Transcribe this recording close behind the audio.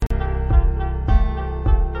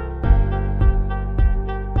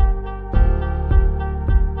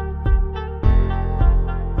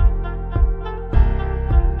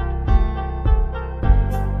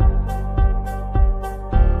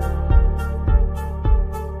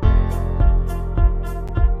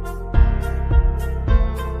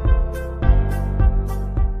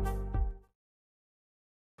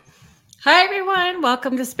everyone.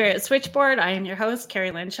 Welcome to Spirit Switchboard. I am your host,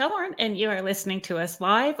 Kerrilynn Shellhorn, and you are listening to us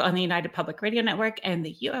live on the United Public Radio Network and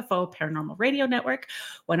the UFO Paranormal Radio Network,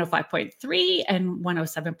 105.3 and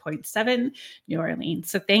 107.7 New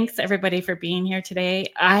Orleans. So thanks, everybody, for being here today.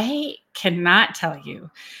 I cannot tell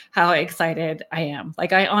you how excited I am.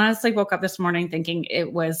 Like, I honestly woke up this morning thinking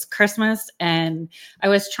it was Christmas, and I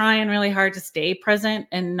was trying really hard to stay present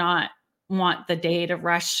and not want the day to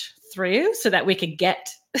rush through so that we could get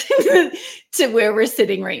to where we're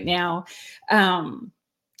sitting right now.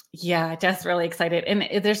 Yeah, just really excited.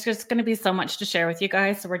 And there's just going to be so much to share with you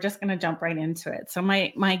guys. So we're just going to jump right into it. So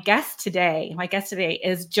my guest today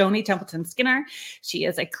is Joni Templeton Skinner. She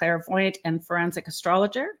is a clairvoyant and forensic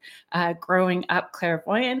astrologer. Growing up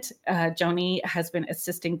clairvoyant, Joni has been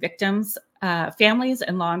assisting victims, families,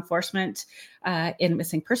 and law enforcement in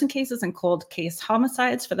missing person cases and cold case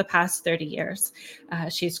homicides for the past 30 years.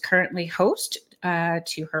 She's currently host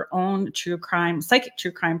to her own psychic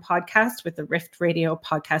true crime podcast with the Rift Radio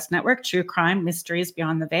Podcast Network, True Crime Mysteries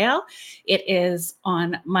Beyond the Veil. It is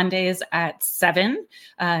on Mondays at 7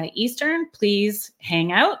 Eastern. Please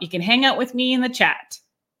hang out. You can hang out with me in the chat,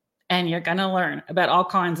 and you're going to learn about all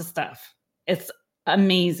kinds of stuff. It's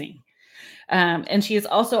amazing. And she is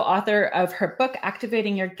also author of her book,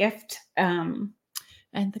 Activating Your Gift. And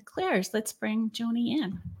the Claires, let's bring Joni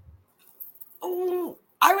in. Oh,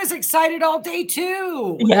 I was excited all day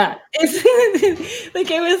too. Yeah.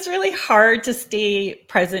 Like, it was really hard to stay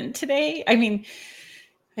present today. I mean,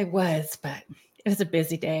 I was, but it was a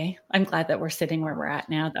busy day. I'm glad that we're sitting where we're at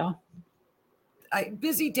now, though.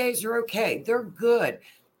 Busy days are okay. They're good.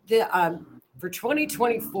 For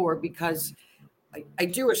 2024, because I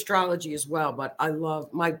do astrology as well, but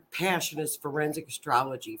my passion is forensic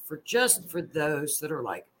astrology for those that are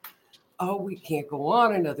like, oh, we can't go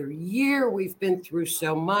on another year. We've been through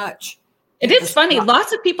so much. It is funny.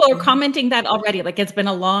 Lots of people are commenting that already. Like, it's been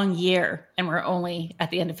a long year and we're only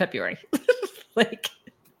at the end of February. Like,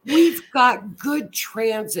 we've got good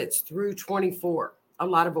transits through 24. A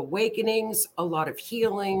lot of awakenings, a lot of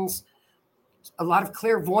healings, a lot of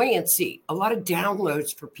clairvoyancy, a lot of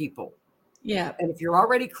downloads for people. Yeah. And if you're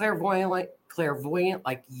already clairvoyant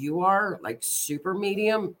like you are, like super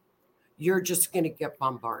medium, you're just going to get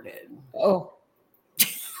bombarded. Oh,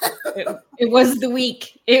 it was the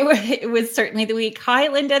week. It was certainly the week. Hi,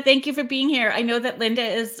 Linda. Thank you for being here. I know that Linda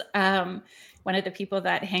is one of the people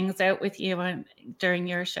that hangs out with you during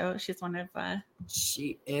your show. She's one of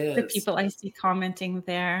she is the people I see commenting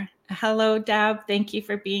there. Hello, Deb. Thank you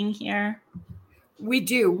for being here. We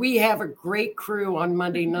do. We have a great crew on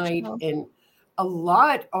Monday night, and a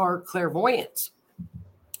lot are clairvoyants.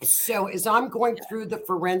 So as I'm going through the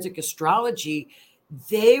forensic astrology,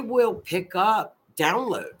 they will pick up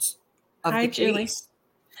downloads of the case.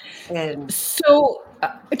 And so,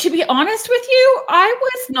 to be honest with you, I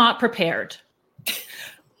was not prepared.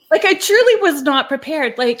 Like, I truly was not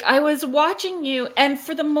prepared. Like, I was watching you, and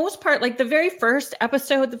for the most part, like the very first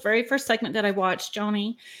episode, the very first segment that I watched,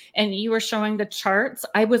 Joni, and you were showing the charts,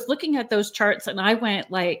 I was looking at those charts and I went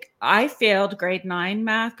like, I failed grade 9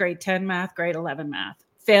 math, grade 10 math, grade 11 math.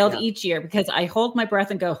 Failed each year because I hold my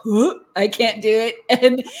breath and go, I can't do it.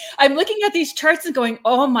 And I'm looking at these charts and going,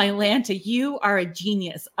 oh, my Lanta, you are a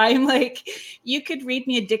genius. I'm like, you could read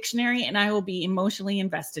me a dictionary and I will be emotionally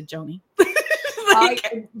invested, Joni. I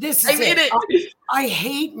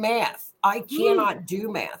hate math. I cannot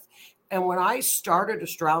do math. And when I started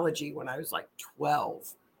astrology when I was like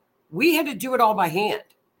 12, we had to do it all by hand.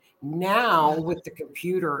 Now with the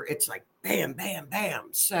computer, it's like bam, bam, bam.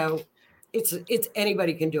 So it's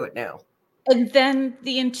anybody can do it now. And then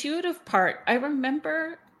the intuitive part, I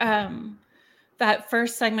remember that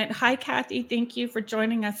first segment. Hi, Kathy. Thank you for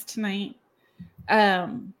joining us tonight.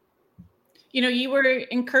 You were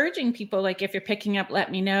encouraging people, like, if you're picking up,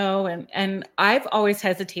 let me know. And I've always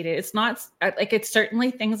hesitated. It's not like, it's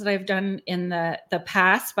certainly things that I've done in the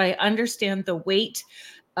past, but I understand the weight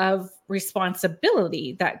of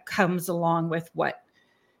responsibility that comes along with what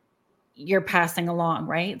you're passing along,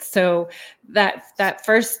 right? So that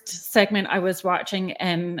first segment I was watching,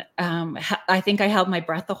 and I think I held my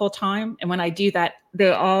breath the whole time. And when I do that,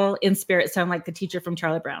 they all in spirit sound like the teacher from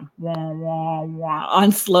Charlie Brown, wah, wah, wah,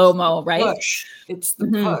 on slow-mo, right? Push. It's the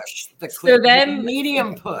push, the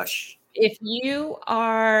medium push. If you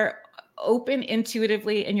are open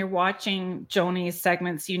intuitively and you're watching Joni's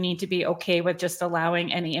segments, you need to be okay with just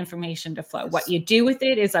allowing any information to flow. Yes. What you do with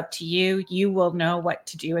it is up to you. You will know what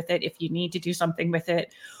to do with it, if you need to do something with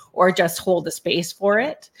it or just hold the space for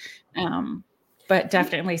it. But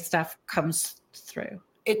definitely stuff comes through.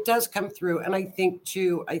 It does come through. And I think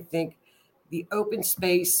the open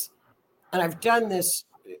space, and I've done this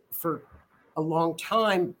for a long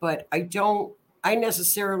time, but I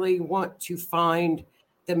necessarily want to find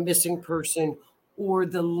the missing person or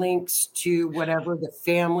the links to whatever the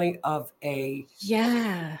family of a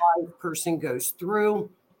live person goes through.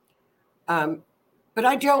 But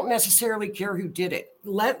I don't necessarily care who did it.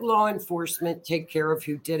 Let law enforcement take care of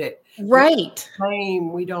who did it. Right.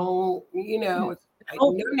 We don't, no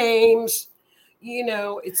names,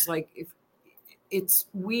 it's like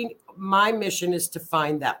my mission is to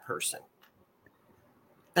find that person.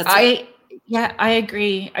 I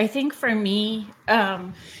agree. I think for me,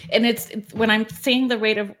 and it's when I'm saying the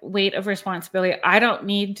weight of responsibility, I don't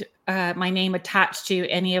need my name attached to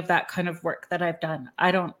any of that kind of work that I've done.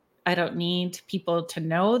 I don't need people to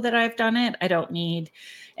know that I've done it. I don't need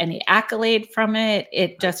any accolade from it.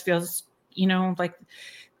 It just feels, like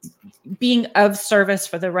being of service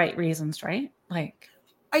for the right reasons, right? Like,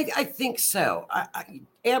 I think so. I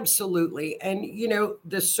absolutely. And,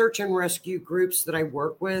 the search and rescue groups that I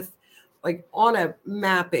work with, like on a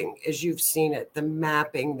mapping, as you've seen it, the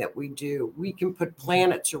mapping that we do, we can put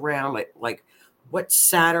planets around it, like what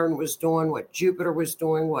Saturn was doing, what Jupiter was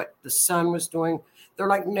doing, what the sun was doing. They're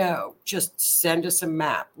like, no, just send us a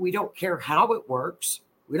map. We don't care how it works.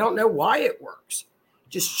 We don't know why it works.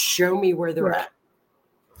 Just show me where they're at.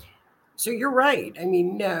 So you're right. I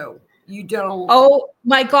mean, no, you don't. Oh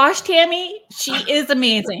my gosh, Tammy, she is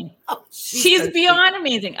amazing. She's beyond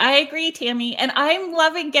amazing. I agree, Tammy. And I'm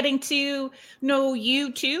loving getting to know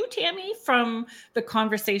you too, Tammy, from the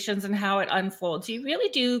conversations and how it unfolds. You really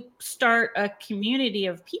do start a community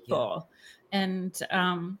of people. Yeah. And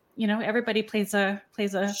everybody plays a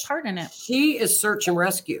part in it. She is search and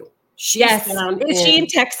rescue. Yes. Is she in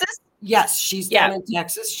Texas? Yes, she's down in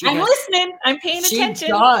Texas. I'm listening. I'm paying attention.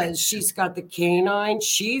 She does. She's got the canine.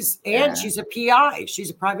 She's a PI. She's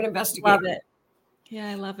a private investigator. Love it. Yeah,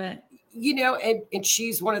 I love it. And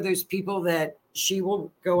she's one of those people that she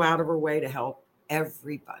will go out of her way to help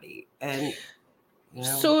everybody. And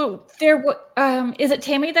so there, is it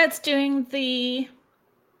Tammy that's doing the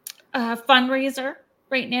fundraiser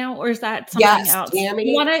right now, or is that something else? Tammy,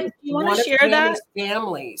 you want to share that?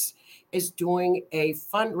 Families is doing a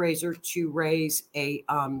fundraiser to raise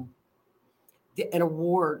an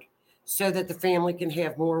award so that the family can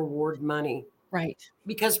have more award money. Right.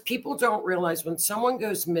 Because people don't realize when someone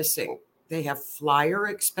goes missing, they have flyer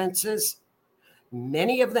expenses.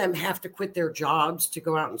 Many of them have to quit their jobs to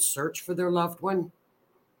go out and search for their loved one.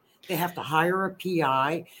 They have to hire a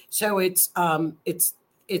PI. So it's on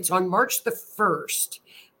March the 1st.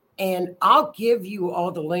 And I'll give you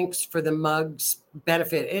all the links for the mugs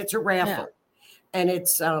benefit. It's a raffle. Yeah. And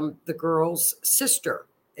it's the girl's sister.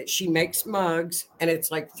 She makes mugs, and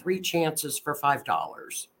it's like 3 chances for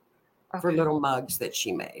 $5 for little mugs that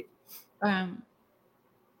she made. Kathy's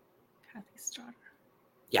daughter.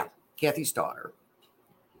 Yeah, Kathy's daughter.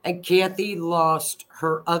 And Kathy lost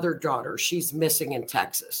her other daughter. She's missing in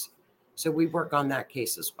Texas. So we work on that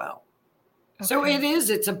case as well. Okay. So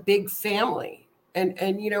it's a big family. And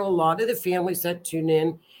a lot of the families that tune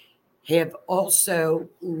in have also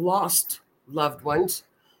lost loved ones.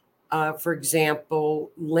 For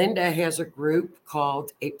example, Linda has a group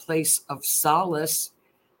called A Place of Solace.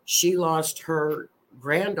 She lost her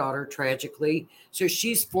granddaughter tragically. So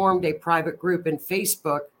she's formed a private group in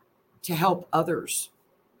Facebook to help others.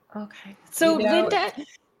 Okay. So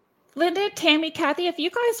Linda, Tammy, Kathy, if you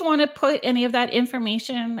guys want to put any of that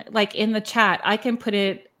information like in the chat, I can put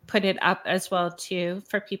it up as well too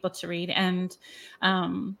for people to read. And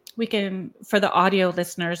we can, for the audio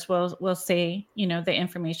listeners, we'll say, the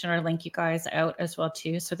information or link you guys out as well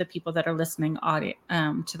too. So the people that are listening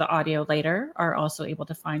to the audio later are also able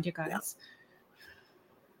to find you guys.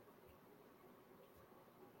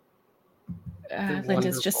 Yeah.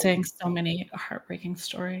 Linda's just saying so many heartbreaking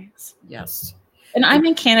stories. Yes. And I'm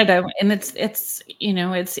in Canada, and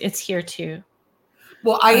it's here too.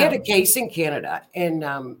 Well, I had a case in Canada,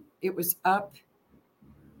 and it was up.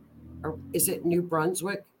 Or is it New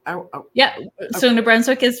Brunswick? Yeah. So New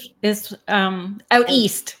Brunswick is out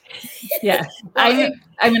east. Yeah. I'm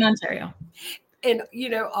in Ontario. And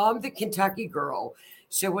I'm the Kentucky girl.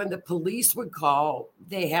 So when the police would call,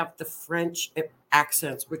 they have the French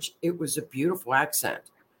accents, which it was a beautiful accent.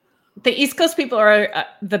 The East Coast people are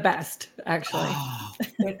the best, actually. Oh,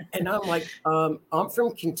 and I'm like, I'm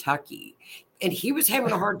from Kentucky. And he was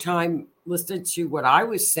having a hard time listening to what I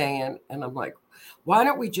was saying. And I'm like, why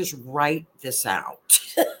don't we just write this out?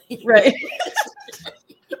 Right.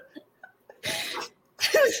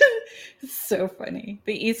 So funny.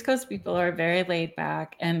 The East Coast people are very laid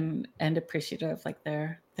back and appreciative. Like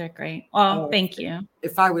they're great. Oh, thank you.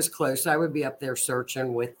 If I was close, I would be up there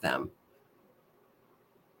searching with them.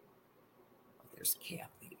 There's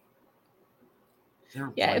Kathy.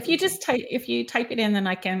 Yeah, if you just type it in, then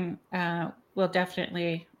I can we'll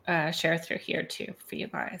definitely share through here too for you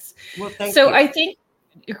guys. Well, thank you. I think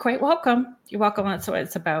you're quite welcome. You're welcome. That's what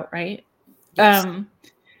it's about, right? Yes.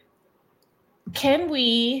 Can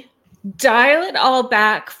we dial it all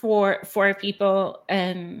back for people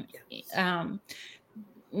and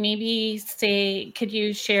maybe say, could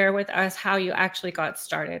you share with us how you actually got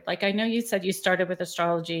started? Like, I know you said you started with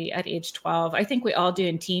astrology at age 12. I think we all do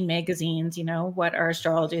in teen magazines, you know, what our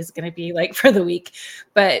astrology is going to be like for the week.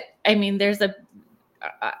 But I mean,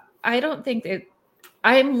 I don't think that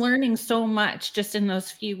I'm learning so much just in those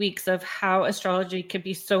few weeks of how astrology could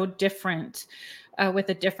be so different with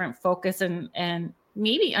a different focus and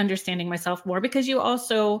maybe understanding myself more, because you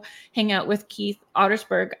also hang out with Keith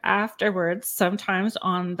Ottersberg afterwards, sometimes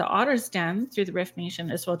on the Otter's Den through the Rift Nation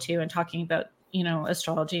as well too, and talking about, you know,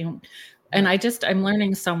 astrology. And I'm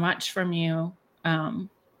learning so much from you.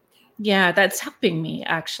 Yeah, that's helping me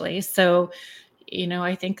actually. So, you know,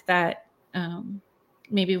 I think that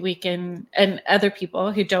maybe we can, and other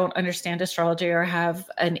people who don't understand astrology or have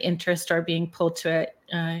an interest or being pulled to it,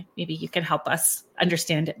 maybe you can help us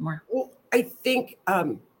understand it more. Well, I think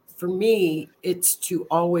for me, it's to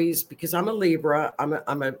always, because I'm a Libra,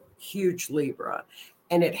 I'm a huge Libra,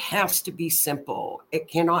 and it has to be simple. It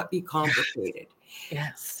cannot be complicated.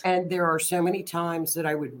 Yes. And there are so many times that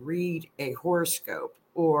I would read a horoscope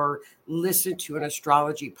or listen to an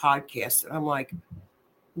astrology podcast, and I'm like,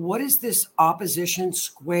 what is this opposition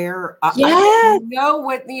square? I don't know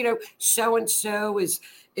what, you know, so-and-so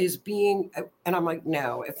is being, and I'm like,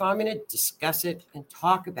 no, if I'm going to discuss it and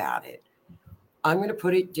talk about it, I'm going to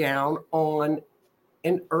put it down on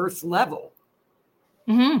an earth level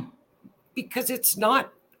because it's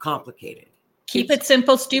not complicated. Keep it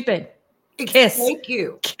simple, stupid. Kiss. Thank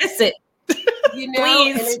you. Kiss it. You know,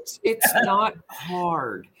 please. And it's not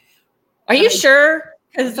hard. Are you sure?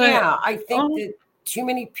 Yeah, I think that too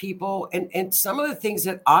many people, and some of the things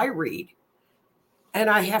that I read, and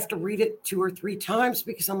I have to read it 2 or 3 times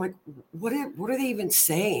because I'm like, what are they even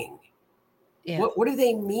saying? Yeah. What do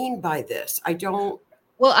they mean by this? I don't.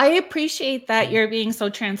 Well, I appreciate that you're being so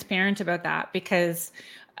transparent about that, because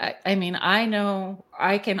I mean, I know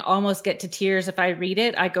I can almost get to tears if I read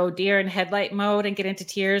it. I go deer in headlight mode and get into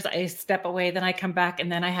tears. I step away, then I come back,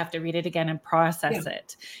 and then I have to read it again and process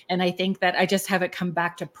it. And I think that I just haven't come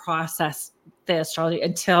back to process the astrology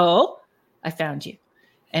until I found you.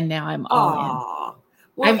 And now I'm all in.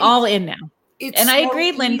 Well, I'm all in now. And I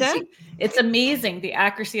agree, Linda. It's amazing, the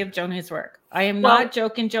accuracy of Joni's work. I am not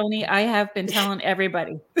joking, Joni. I have been telling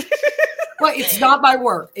everybody. Well, it's not my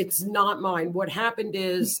work. It's not mine. What happened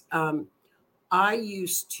is I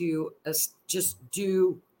used to just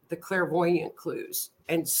do the clairvoyant clues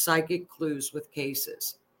and psychic clues with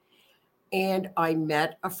cases. And I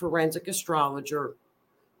met a forensic astrologer,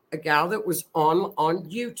 a gal that was on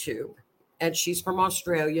YouTube, and she's from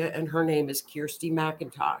Australia, and her name is Kirsty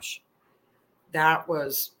McIntosh. That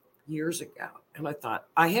was years ago. And I thought,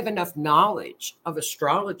 I have enough knowledge of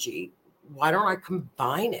astrology. Why don't I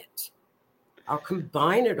combine it? I'll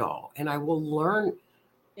combine it all and I will learn.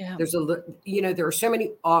 Yeah. There are so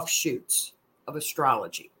many offshoots of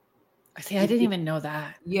astrology. See, I didn't even know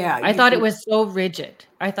that. Yeah. I thought it was so rigid.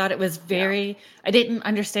 I thought it was very, I didn't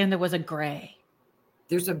understand there was a gray.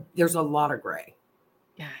 There's a lot of gray.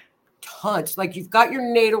 Yeah. Tons. Like, you've got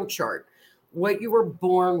your natal chart, what you were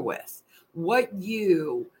born with,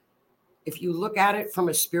 if you look at it from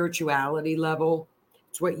a spirituality level,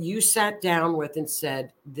 it's what you sat down with and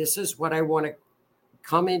said, this is what I want to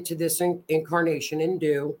come into this incarnation and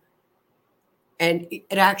do. And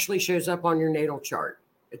it actually shows up on your natal chart.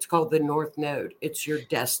 It's called the North Node. It's your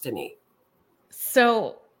destiny.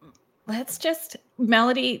 So let's just,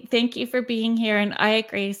 Melody, thank you for being here. And I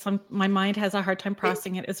agree. My mind has a hard time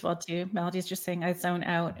processing it as well too. Melody's just saying I zone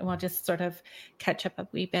out, and we'll just sort of catch up a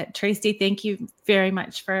wee bit. Tracy, thank you very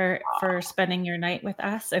much for spending your night with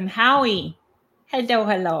us. And Howie,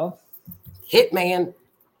 hello. Hitman.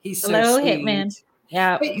 He's so hello, sweet. Hitman.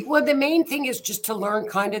 Yeah. Well, the main thing is just to learn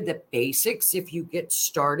kind of the basics if you get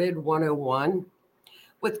started 101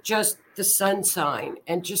 with just the sun sign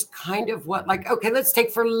and just kind of okay, let's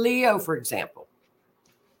take for Leo, for example.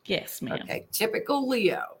 Yes, ma'am. Okay, typical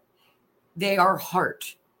Leo. They are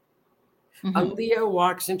heart. A Leo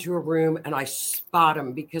walks into a room and I spot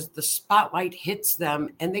them because the spotlight hits them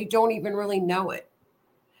and they don't even really know it.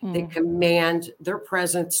 They command their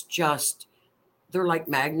presence. They're like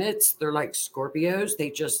magnets. They're like Scorpios.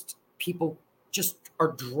 People just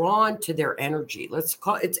are drawn to their energy. Let's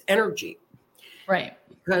call it's energy. Right.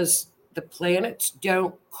 Because the planets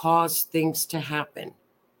don't cause things to happen.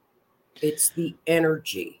 It's the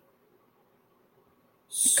energy.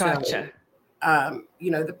 So, Gotcha.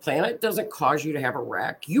 The planet doesn't cause you to have a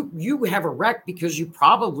wreck. You have a wreck because you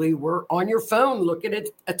probably were on your phone looking at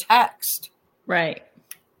a text. Right.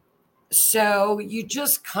 So you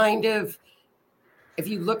just kind of, if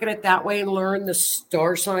you look at it that way and learn the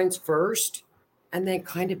star signs first and then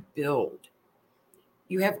kind of build,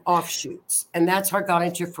 you have offshoots. And that's how I got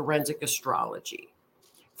into forensic astrology.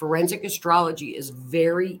 Forensic astrology is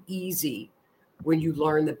very easy when you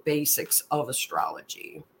learn the basics of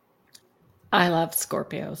astrology. I love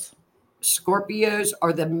Scorpios. Scorpios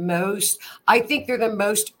are I think they're the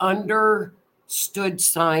most understood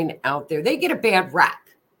sign out there. They get a bad rap.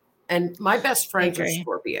 And my best friends are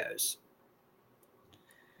Scorpios.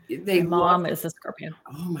 My mom is a Scorpio.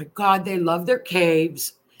 Oh my God, they love their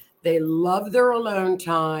caves. They love their alone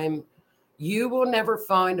time. You will never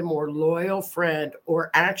find a more loyal friend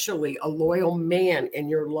or actually a loyal man in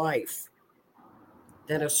your life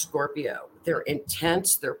than a Scorpio. They're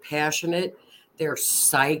intense. They're passionate. They're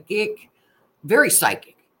psychic, very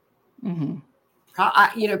psychic.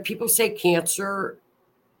 Mm-hmm. People say Cancer,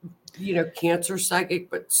 Cancer psychic,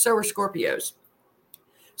 but so are Scorpios.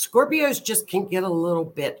 Scorpios just can get a little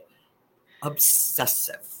bit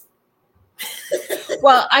obsessive.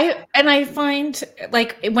 Well, I find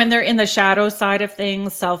like when they're in the shadow side of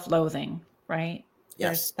things, self-loathing, right?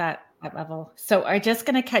 Yes. There's that level. So I'm just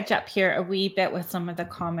going to catch up here a wee bit with some of the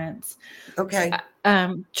comments. Okay.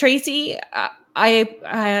 Tracy,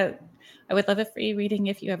 I would love a free reading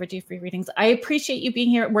if you ever do free readings. I appreciate you being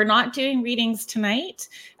here. We're not doing readings tonight,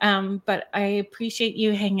 but I appreciate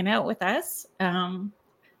you hanging out with us.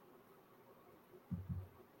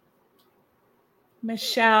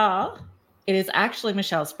 Michelle, it is actually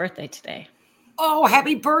Michelle's birthday today. Oh,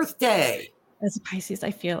 happy birthday. As a Pisces,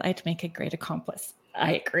 I feel I'd make a great accomplice.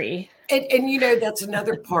 I agree. And that's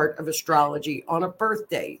another part of astrology. On a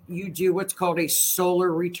birthday, you do what's called a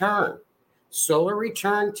solar return. Solar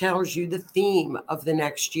return tells you the theme of the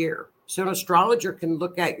next year. So an astrologer can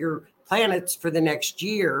look at your planets for the next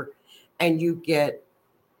year and you get,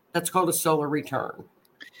 that's called a solar return.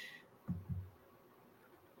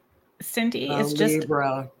 Cindy's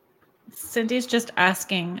just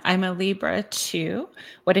asking, I'm a Libra too.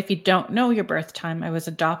 What if you don't know your birth time? I was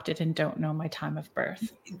adopted and don't know my time of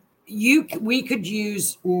birth. We could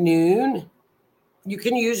use noon. You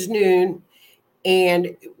can use noon.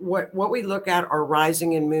 And what we look at are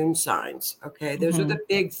rising and moon signs. Okay. Those are the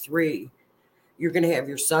big three. You're going to have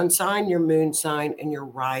your sun sign, your moon sign, and your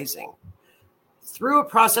rising. Through a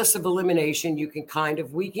process of elimination,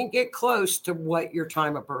 we can get close to what your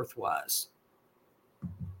time of birth was.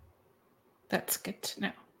 That's good to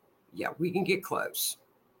know. Yeah, we can get close.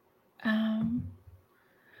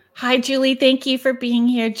 Hi, Julie. Thank you for being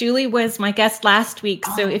here. Julie was my guest last week.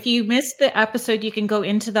 So if you missed the episode, you can go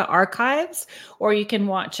into the archives or you can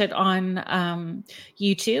watch it on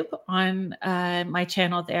YouTube on my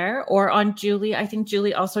channel there or on Julie. I think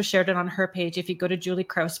Julie also shared it on her page. If you go to Julie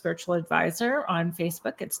Krause Spiritual Advisor on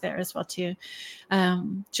Facebook, it's there as well too.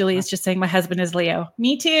 Julie is just saying my husband is Leo.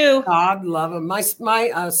 Me too. God love him. My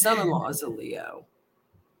son-in-law is a Leo.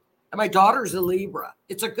 And my daughter's a Libra.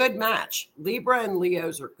 It's a good match. Libra and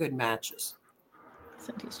Leos are good matches.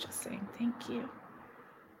 Cindy's just saying thank you.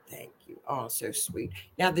 Thank you. Oh, so sweet.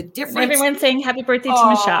 Now the difference. Everyone's saying happy birthday to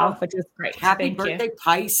Michelle, which is great. Happy birthday,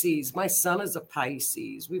 Pisces. My son is a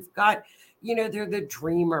Pisces. We've got, they're the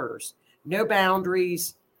dreamers. No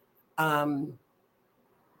boundaries.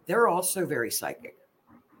 They're also very psychic.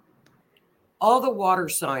 All the water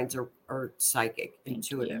signs are psychic,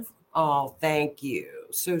 intuitive. Oh, thank you.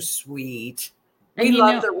 So sweet. We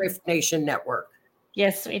love the Rift Nation Network.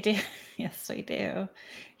 Yes, we do. Yes, we do.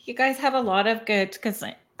 You guys have a lot of good, because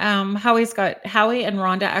Howie's got Howie and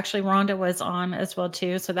Rhonda. Actually, Rhonda was on as well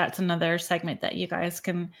too. So that's another segment that you guys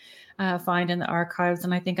can find in the archives.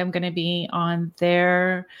 And I think I'm going to be on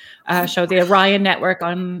their show, the Orion Network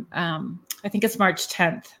on, I think it's March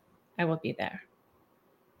 10th. I will be there,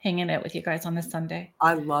 hanging out with you guys on this Sunday.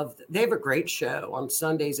 I love that. They have a great show on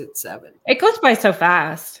Sundays at 7. It goes by so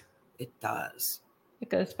fast. It does. It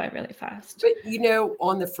goes by really fast. But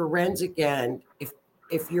on the forensic end,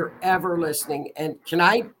 if you're ever listening, and can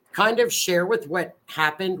I kind of share with what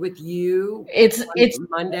happened with you? It's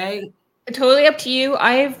Monday. Totally up to you.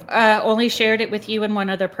 I've only shared it with you and one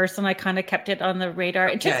other person. I kind of kept it on the radar.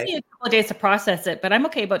 It took me a couple of days to process it, but I'm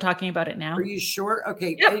okay about talking about it now. Are you sure?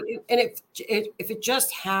 Okay. Yep. And if it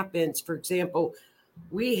just happens, for example,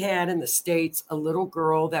 we had in the States a little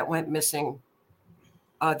girl that went missing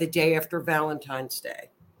the day after Valentine's Day.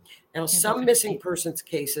 Now, some missing persons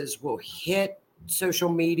cases will hit social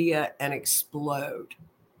media and explode.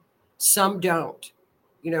 Some don't.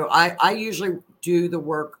 I usually do the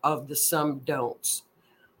work of the some don'ts.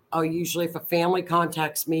 I'll usually, if a family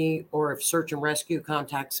contacts me or if search and rescue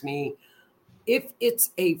contacts me, if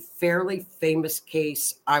it's a fairly famous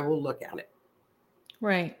case, I will look at it.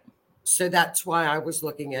 Right. So that's why I was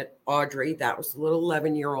looking at Audrey. That was the little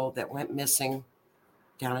 11-year-old that went missing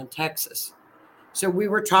down in Texas. So we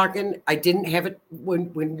were talking, I didn't have it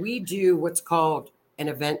when we do what's called an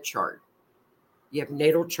event chart. You have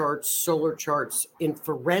natal charts, solar charts. In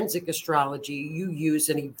forensic astrology, you use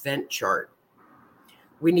an event chart.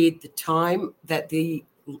 We need the time that the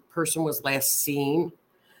person was last seen,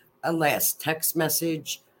 a last text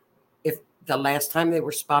message, if the last time they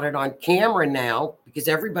were spotted on camera now, because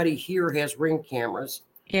everybody here has Ring cameras.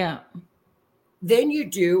 Yeah. Then you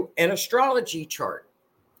do an astrology chart.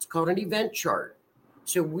 It's called an event chart.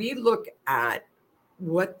 So we look at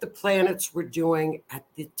what the planets were doing at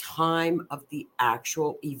the time of the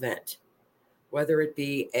actual event, whether it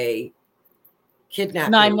be a kidnapping.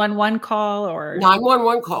 911 call or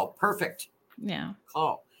 911 call. Perfect. Yeah.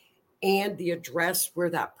 Call. And the address where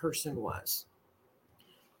that person was.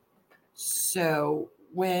 So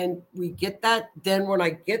when we get that, then when I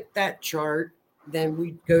get that chart, then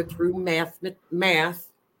we go through math,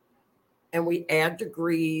 and we add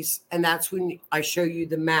degrees. And that's when I show you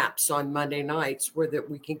the maps on Monday nights where that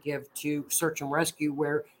we can give to search and rescue,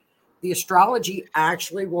 where the astrology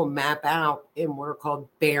actually will map out in what are called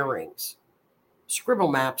bearings. Scribble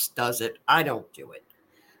Maps does it. I don't do it.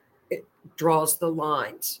 It draws the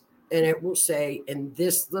lines and it will say in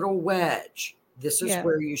this little wedge, this is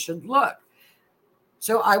where you should look.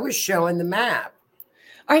 So I was showing the map.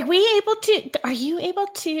 Are you able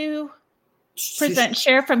to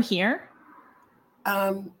share from here?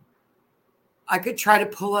 I could try to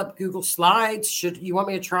pull up Google Slides. Should you want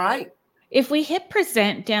me to try? If we hit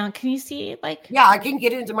present down, can you see like? Yeah, I can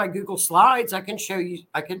get into my Google Slides. I can show you.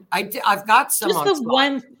 I've got some. Just on the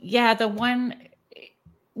one. Yeah, the one.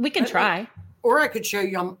 We can try. Or I could show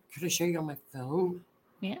you. Could I show you on my phone?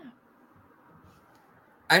 Yeah.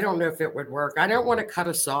 I don't know if it would work. I don't want to cut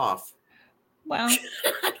us off. Well,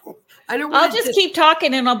 I don't. I'll just keep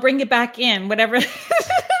talking and I'll bring it back in. Whatever.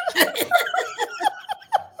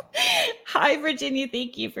 Hi, Virginia.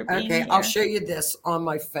 Thank you for being here. Okay, I'll show you this on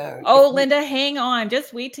my phone. Oh, Linda, hang on.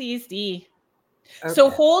 Just wait till you see. Okay. So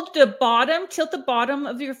hold the bottom, tilt the bottom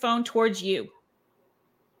of your phone towards you.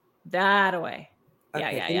 That way.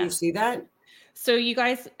 Okay, yeah. Can you see that? So you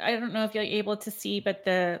guys, I don't know if you're able to see, but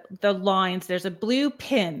the lines, there's a blue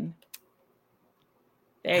pin.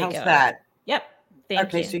 There you go. How's that? Yep.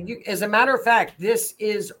 Thank you. Okay, so as a matter of fact, this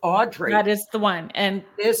is Audrey. That is the one. And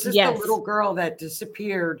this is the little girl that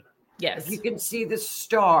disappeared. Yes. If you can see the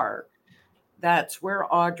star, that's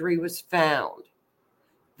where Audrey was found.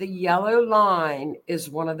 The yellow line is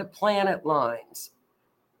one of the planet lines.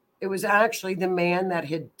 It was actually the man that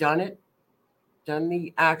had done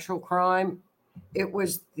the actual crime. It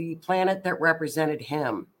was the planet that represented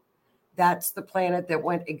him. That's the planet that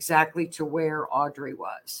went exactly to where Audrey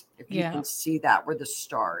was. If you can see that, where the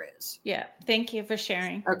star is. Yeah. Thank you for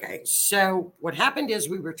sharing. Okay. So what happened is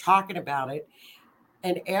we were talking about it.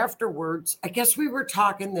 And afterwards, I guess we were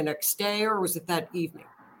talking the next day, or was it that evening?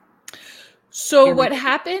 So what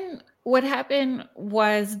happened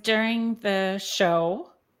was during the show,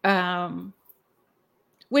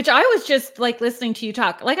 which I was just like listening to you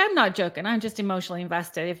talk. Like, I'm not joking. I'm just emotionally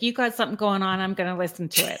invested. If you got something going on, I'm going to listen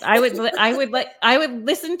to it. I would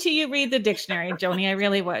listen to you read the dictionary, Joni. I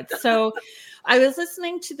really would. So I was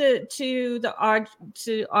listening to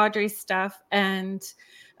Audrey's stuff, and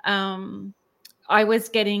I was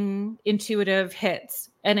getting intuitive hits,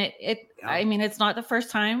 and I mean, it's not the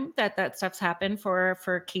first time that stuff's happened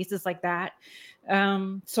for cases like that.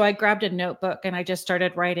 So I grabbed a notebook and I just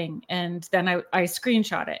started writing, and then I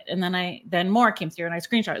screenshot it, and then more came through and I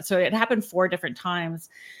screenshot it. So it happened 4 different times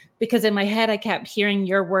because in my head, I kept hearing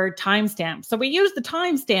your word timestamp. So we used the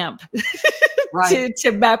timestamp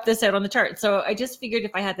to map this out on the chart. So I just figured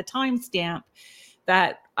if I had the timestamp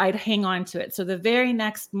that I'd hang on to it. So the very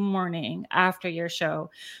next morning after your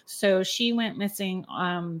show, so she went missing.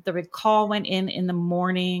 The call went in the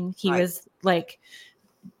morning. He was like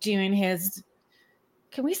doing his,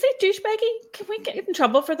 can we say douchebaggy? Can we get in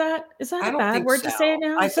trouble for that? Is that a bad word to say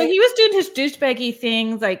now? So he was doing his douchebaggy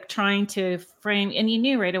things, like trying to frame, and you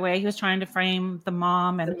knew right away he was trying to frame the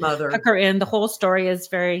mom and the mother. Hook her in. The whole story is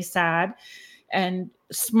very sad, and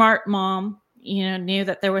smart mom, knew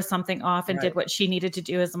that there was something off and did what she needed to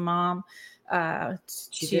do as a mom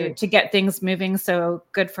to get things moving. So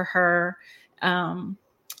good for her.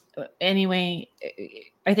 Anyway,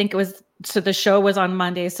 I think it was, so the show was on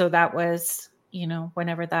Monday. So that was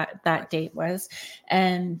whenever that date was.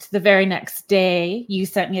 And the very next day you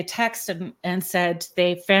sent me a text and said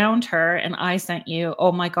they found her, and I sent you,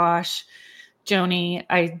 oh my gosh, Joni,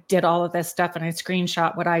 I did all of this stuff and I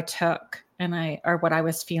screenshot what I took or what I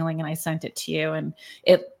was feeling, and I sent it to you. And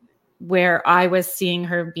where I was seeing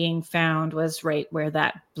her being found was right where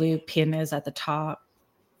that blue pin is at the top.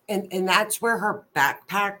 And that's where her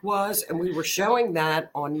backpack was. And we were showing that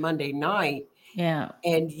on Monday night. Yeah.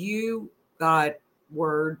 And you got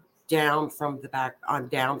word down from the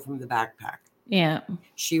backpack. Yeah.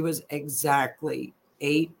 She was exactly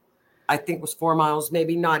 4 miles,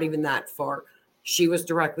 maybe not even that far. She was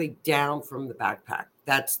directly down from the backpack.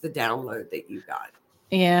 That's the download that you got.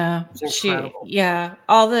 Yeah.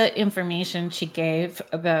 All the information she gave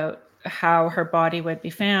about how her body would be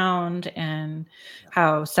found and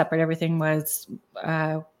how separate everything was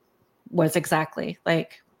exactly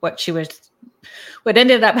like what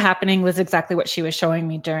ended up happening was exactly what she was showing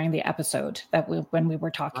me during the episode when we were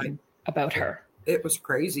talking about her. It was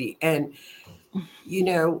crazy. And,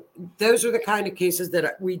 those are the kind of cases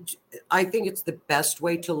that I think it's the best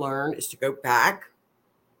way to learn is to go back,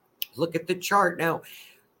 look at the chart. Now,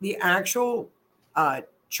 the actual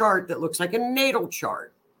chart that looks like a natal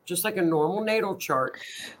chart, just like a normal natal chart.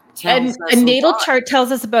 And a natal chart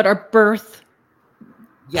tells us about our birth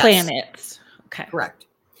planets. Okay. Correct.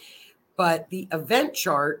 But the event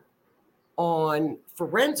chart on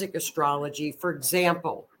forensic astrology, for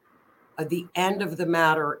example, the end of the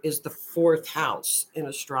matter is the 4th house in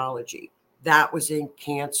astrology. That was in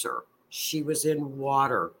Cancer. She was in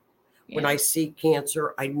water. Yeah. When I see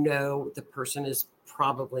Cancer, I know the person is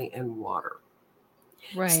probably in water.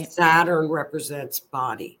 Right. Saturn represents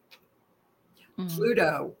body. Mm-hmm.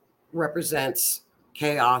 Pluto represents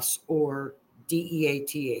chaos or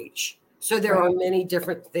DEATH. So there are many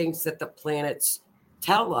different things that the planets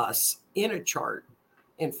tell us in a chart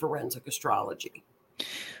in forensic astrology.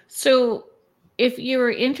 So if you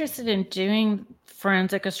were interested in doing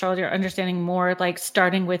forensic astrology or understanding more, like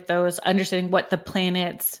starting with those, understanding what the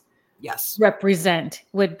planets represent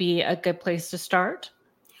would be a good place to start?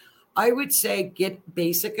 I would say get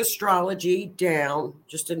basic astrology down,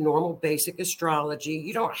 just a normal basic astrology.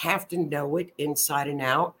 You don't have to know it inside and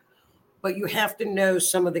out, but you have to know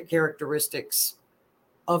some of the characteristics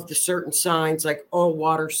of the certain signs, like all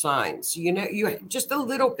water signs. You just a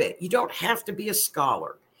little bit. You don't have to be a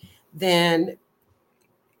scholar. Then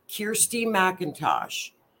Kirsty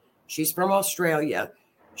McIntosh, she's from Australia.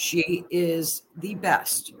 She is the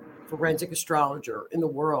best forensic astrologer in the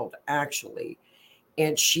world, actually.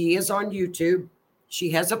 And she is on YouTube.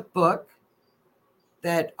 She has a book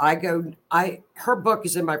that her book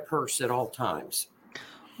is in my purse at all times.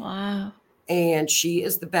 Wow. And she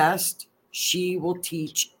is the best. She will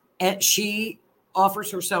teach, and she offers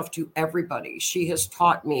herself to everybody. She has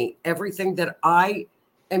taught me everything that I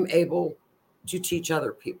am able to teach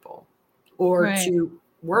other people or to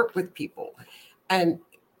work with people. And,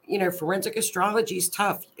 forensic astrology is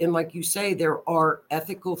tough. And like you say, there are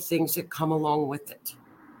ethical things that come along with it.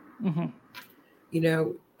 Mm-hmm.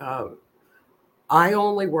 I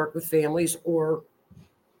only work with families or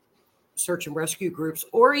search and rescue groups,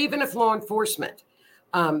 or even if law enforcement.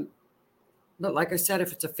 But like I said,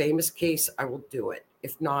 if it's a famous case, I will do it.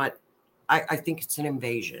 If not, I think it's an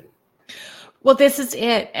invasion. Well, this is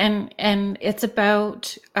it. And it's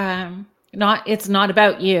about, it's not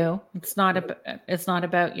about you. It's not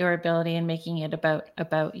about your ability and making it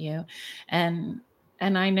about you. And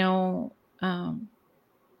I know,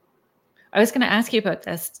 I was going to ask you about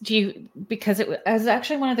this. Because it was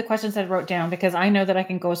actually one of the questions I wrote down, because I know that I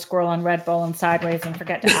can go scroll on Red Bull and sideways and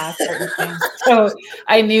forget to ask certain things. So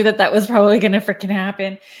I knew that was probably going to freaking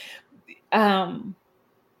happen.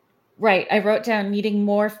 Right. I wrote down needing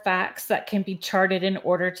more facts that can be charted in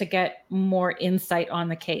order to get more insight on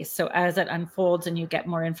the case. So as it unfolds and you get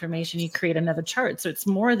more information, you create another chart. So it's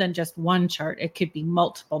more than just one chart. It could be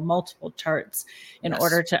multiple charts in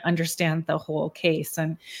order to understand the whole case.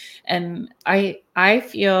 And I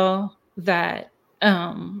feel that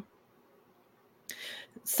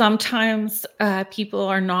sometimes people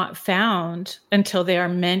are not found until they are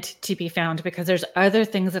meant to be found, because there's other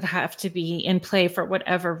things that have to be in play for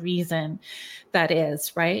whatever reason that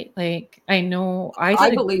is, right? Like, I know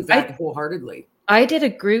I believe that wholeheartedly. I did a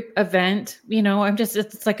group event,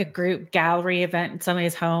 it's like a group gallery event in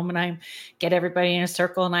somebody's home, and I get everybody in a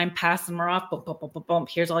circle and I'm passing them off. Boom, boom, boom, boom, boom.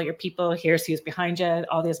 Here's all your people. Here's who's behind you,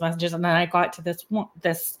 all these messages. And then I got to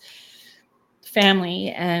this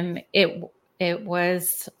family, and it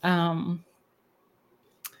was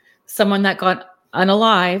someone that got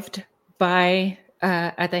unalived by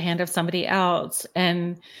at the hand of somebody else.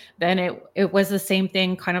 And then it was the same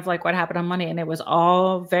thing, kind of like what happened on Monday. And it was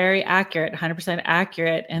all very accurate, 100%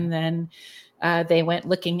 accurate. And then they went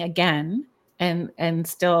looking again and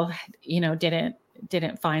still,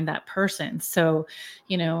 didn't find that person. So,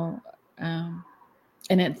 and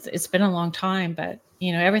it's been a long time, but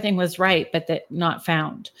everything was right, but that not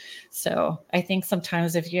found. So I think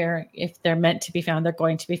sometimes if they're meant to be found, they're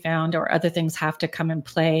going to be found, or other things have to come and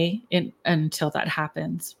play until that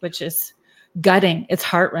happens, which is gutting. It's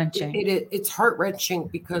heart-wrenching. It's heart-wrenching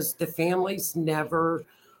because the families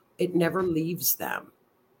it never leaves them.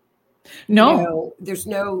 No, there's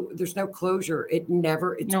no closure.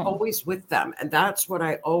 It's always with them. And that's what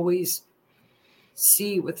I always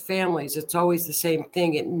see with families. It's always the same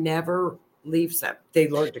thing. It never leaves them. They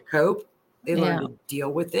learn to cope. They learn to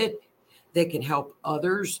deal with it. They can help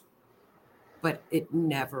others, but it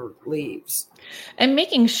never leaves. And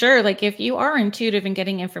making sure, like, if you are intuitive and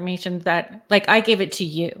getting information that, like, I gave it to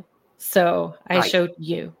you. So I showed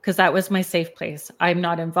you, because that was my safe place. I'm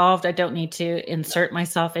not involved. I don't need to insert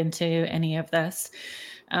myself into any of this.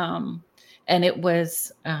 And it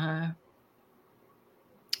was, it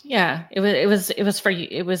was for you.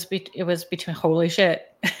 It was between, holy shit.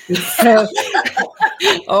 So,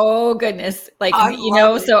 oh goodness. Like,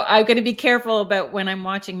 so I'm going to be careful about when I'm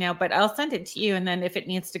watching now, but I'll send it to you. And then if it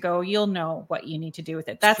needs to go, you'll know what you need to do with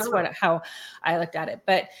it. That's how I looked at it.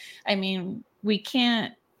 But I mean, we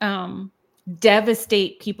can't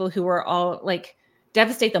devastate people who are all, like,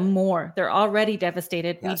 devastate them more. They're already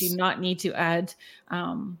devastated. Yes. We do not need to add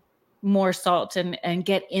more salt and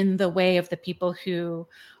get in the way of the people who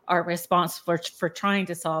are responsible for trying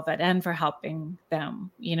to solve it and for helping them.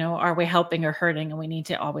 Are we helping or hurting? And we need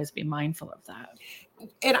to always be mindful of that.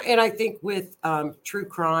 And I think with true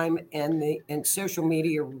crime and social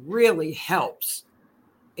media really helps.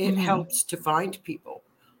 It helps to find people,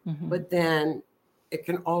 but then it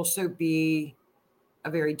can also be a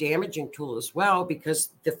very damaging tool as well,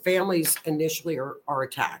 because the families initially are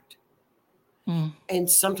attacked. And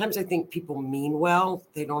sometimes I think people mean well,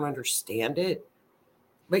 they don't understand it.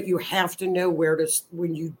 But you have to know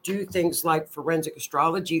when you do things like forensic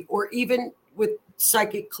astrology, or even with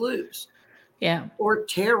psychic clues, or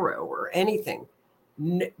tarot or anything,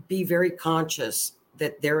 be very conscious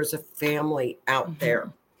that there is a family out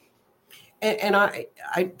there. And I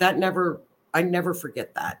never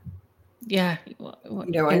forget that. Yeah.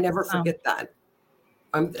 I never forget that.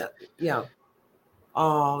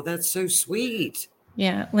 Oh, that's so sweet.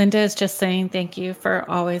 Yeah. Linda is just saying thank you for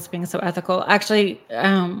always being so ethical. Actually,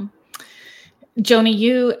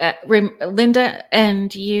 Joni, Linda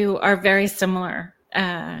and you are very similar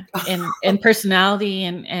in personality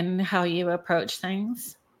and how you approach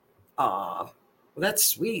things. Well, that's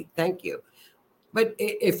sweet. Thank you. But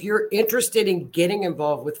if you're interested in getting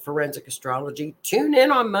involved with forensic astrology, tune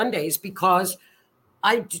in on Mondays, because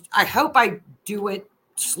I hope I do it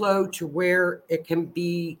slow to where it can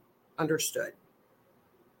be understood.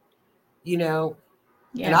 And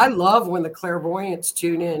I love when the clairvoyants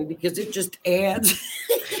tune in, because it just adds.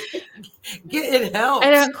 It helps.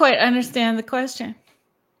 I don't quite understand the question.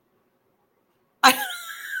 I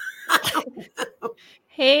don't know.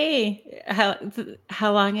 Hey, how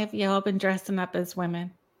long have you all been dressing up as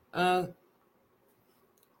women? Mars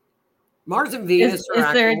and Venus are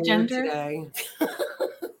is there a acting gender today.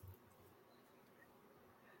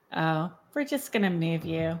 Oh, we're just gonna move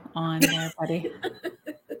you on there, buddy.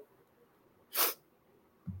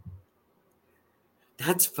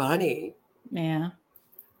 That's funny. Yeah.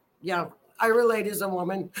 Yeah, I relate as a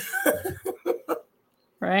woman.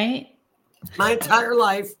 Right? My entire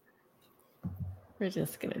life. We're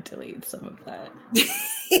just going to delete some of that.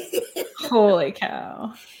 Holy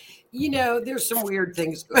cow. There's some weird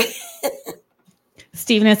things.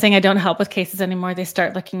 Stephen is saying, I don't help with cases anymore. They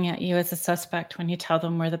start looking at you as a suspect when you tell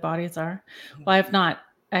them where the bodies are. Well, I've not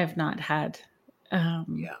had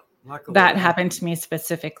that happen to me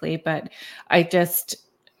specifically, but I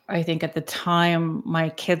think at the time my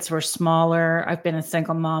kids were smaller. I've been a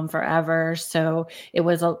single mom forever. So it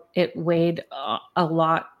weighed a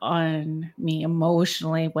lot on me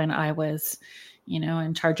emotionally when I was,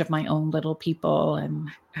 in charge of my own little people and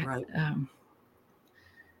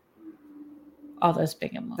all those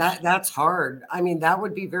big emotions. That's hard. I mean, that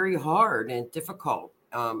would be very hard and difficult.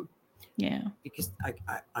 Because I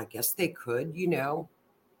guess they could,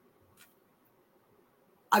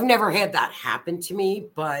 I've never had that happen to me,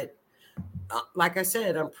 but like I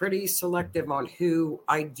said, I'm pretty selective on who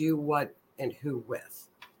I do what and who with.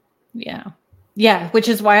 Yeah. Which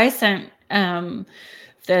is why I sent the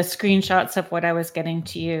screenshots of what I was getting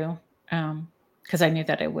to you because I knew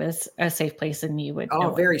that it was a safe place and you would know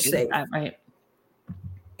what very to do with safe. that, right?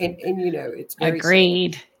 And it's very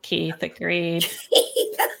agreed, safe. Keith, agreed.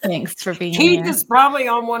 Thanks for being Keith here. is probably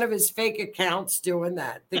on one of his fake accounts doing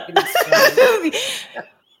that, thinking he's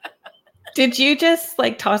Did you just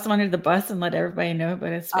like toss him under the bus and let everybody know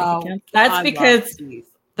about his fake account?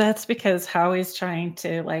 That's because Howie's trying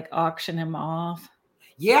to like auction him off.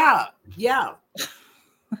 Yeah.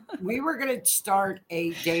 We were going to start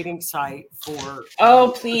a dating site for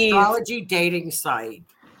please, astrology dating site.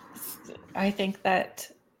 I think that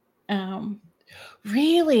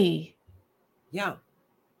really. Yeah.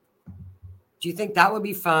 Do you think that would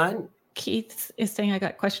be fun? Keith is saying I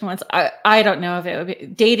got questioned once. I don't know if it would be.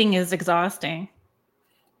 Dating is exhausting.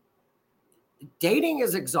 Dating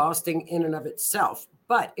is exhausting in and of itself.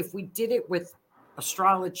 But if we did it with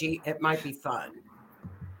astrology, it might be fun.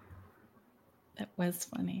 That was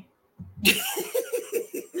funny.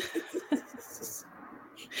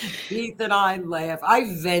 Keith and I laugh.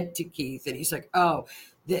 I vent to Keith and he's like, oh,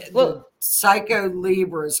 the psycho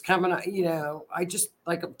Libra is coming up. I just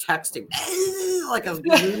like I'm texting like a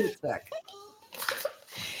lunatic.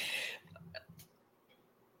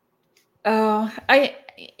 Oh,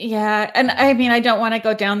 and I mean, I don't want to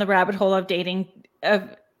go down the rabbit hole of dating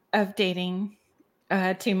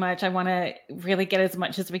too much. I want to really get as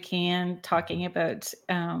much as we can talking about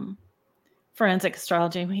forensic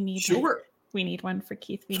astrology. We need one for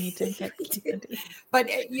Keith. We need to get But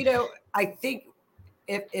I think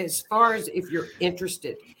if you're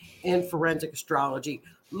interested in forensic astrology,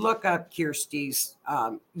 look up Kirsty's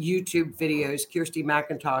YouTube videos, Kirsty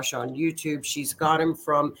McIntosh on YouTube. She's got them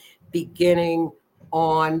from beginning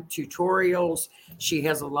on tutorials. She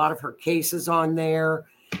has a lot of her cases on there,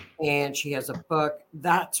 and she has a book.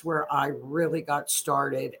 That's where I really got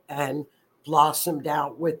started and blossomed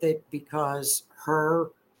out with it, because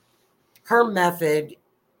her method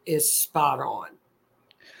is spot on.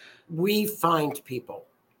 We find people.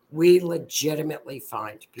 We legitimately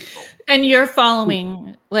find people. And you're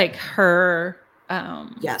following like her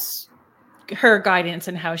yes, her guidance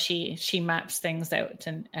and how she maps things out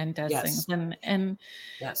and does yes. things and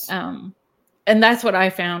yes. And that's what I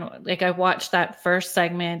found. Like I watched that first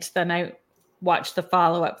segment, then I watched the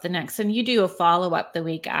follow-up the next, and you do a follow-up the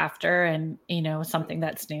week after, and something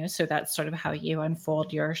that's new. So that's sort of how you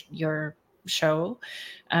unfold your show.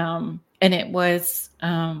 And it was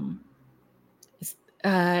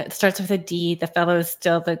it starts with a D. The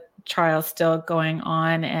the trial's still going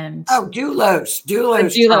on, and Doulos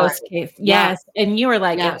case. Yes. And you were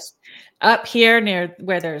like, yes. Up here near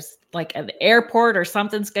where there's like an airport or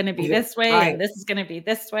something's going to be this way, right. And this is going to be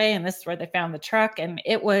this way, and this is where they found the truck. And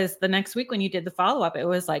it was the next week when you did the follow-up, it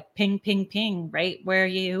was like ping, ping, ping, right where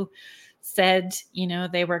you said,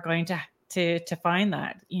 they were going to find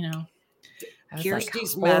that.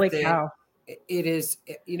 Kirsty's like, holy method, cow. It is,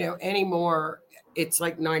 anymore, it's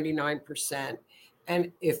like 99%.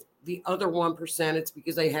 And if the other 1%, it's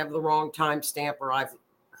because they have the wrong timestamp or I've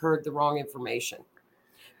heard the wrong information.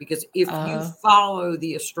 Because if you follow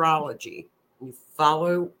the astrology, you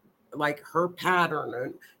follow like her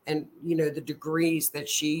pattern and the degrees that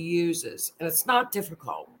she uses, and it's not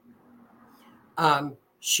difficult,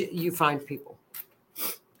 you find people.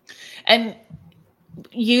 And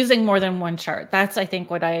using more than one chart, that's I think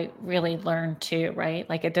what I really learned too, right?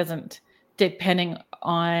 Like it doesn't, depending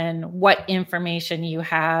on what information you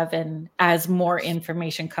have, and as more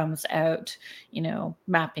information comes out,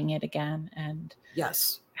 mapping it again, and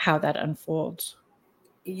yes, how that unfolds.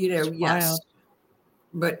 Yes, wild.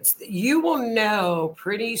 But you will know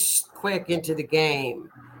pretty quick into the game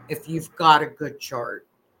if you've got a good chart,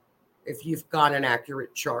 if you've got an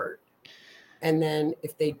accurate chart. And then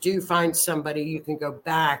if they do find somebody, you can go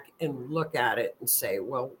back and look at it and say,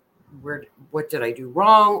 well, what did I do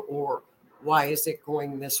wrong? Or why is it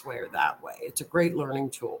going this way or that way? It's a great learning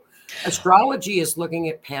tool. Astrology is looking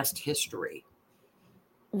at past history.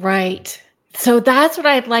 Right. So that's what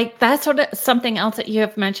I'd like. That's something else that you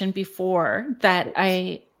have mentioned before that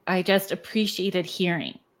I just appreciated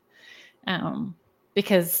hearing.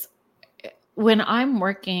 Because when I'm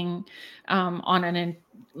working on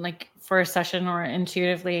for a session or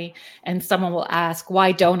intuitively, and someone will ask,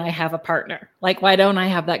 why don't I have a partner? Like, why don't I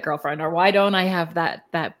have that girlfriend? Or why don't I have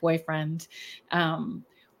that boyfriend?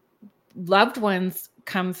 Loved ones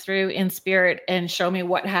come through in spirit and show me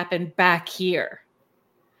what happened back here.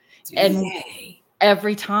 And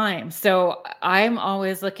every time. So I'm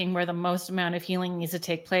always looking where the most amount of healing needs to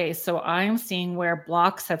take place. So I'm seeing where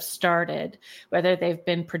blocks have started, whether they've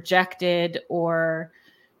been projected or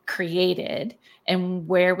created, and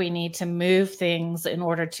where we need to move things in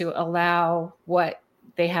order to allow what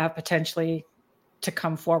they have potentially to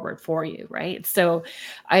come forward for you, right? So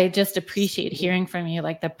I just appreciate hearing from you,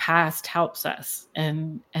 like the past helps us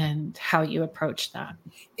and how you approach that.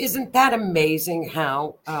 Isn't that amazing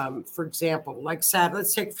how, for example, like Saturn,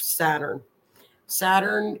 let's take Saturn.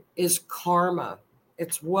 Saturn is karma.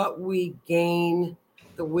 It's what we gain,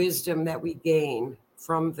 the wisdom that we gain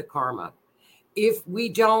from the karma. If we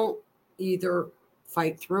don't either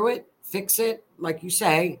fight through it, fix it, like you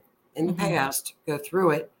say, in the past, go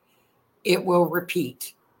through it, it will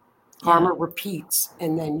repeat. Karma repeats,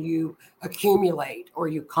 and then you accumulate or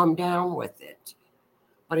you come down with it.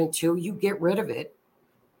 But until you get rid of it,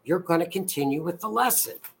 you're going to continue with the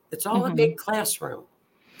lesson. It's all a big classroom.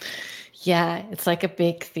 Yeah, it's like a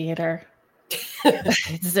big theater.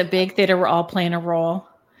 It's a big theater. We're all playing a role.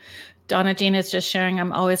 Donna Jean is just sharing,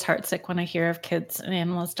 I'm always heartsick when I hear of kids and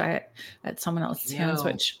animals die at someone else's hands,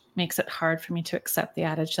 which makes it hard for me to accept the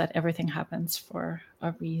adage that everything happens for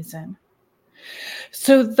a reason.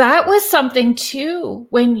 So that was something too,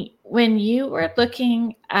 when you were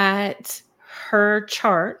looking at her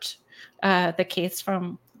chart, the case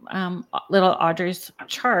from little Audrey's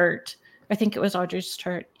chart, I think it was Audrey's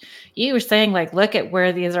chart, you were saying like, look at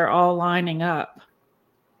where these are all lining up.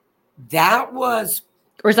 That was...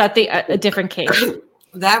 Or is that a different case?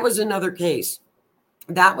 That was another case.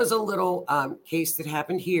 That was a little case that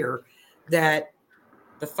happened here that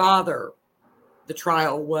the father, the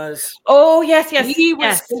trial was... Oh, yes. He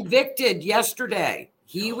was convicted yesterday.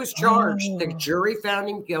 He was charged. Oh. The jury found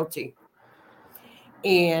him guilty.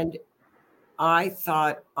 And I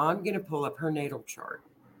thought, I'm going to pull up her natal chart.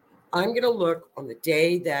 I'm going to look on the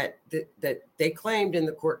day that they claimed in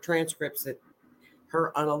the court transcripts that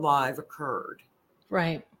her unalive occurred.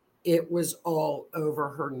 Right. It was all over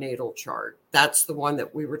her natal chart. That's the one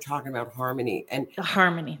that we were talking about, Harmony. And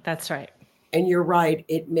Harmony, that's right. And you're right.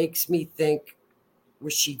 It makes me think,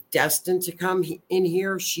 was she destined to come in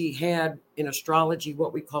here? She had in astrology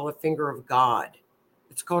what we call a finger of God.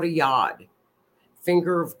 It's called a yod,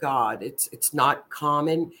 finger of God. It's not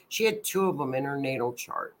common. She had 2 of them in her natal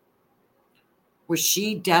chart. Was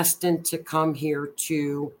she destined to come here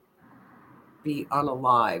to be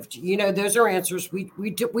unalived? You know, those are answers we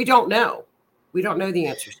don't know. We don't know the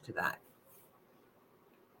answers to that.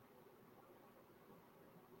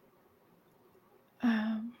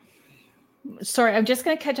 Sorry, I'm just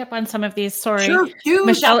going to catch up on some of these. Sorry. Sure, dude,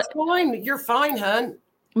 Michelle, that's fine. You're fine, hon.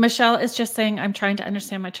 Michelle is just saying, I'm trying to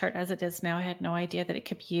understand my chart as it is now. I had no idea that it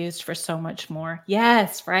could be used for so much more.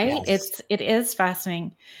 Yes, right? Yes. It is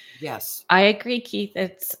fascinating. Yes. I agree, Keith.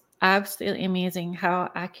 It's absolutely amazing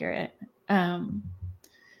how accurate.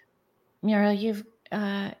 Muriel,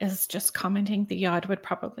 is just commenting the yod would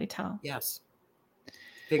probably tell. Yes.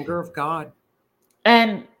 Finger of God.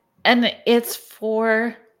 And it's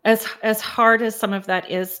for as hard as some of that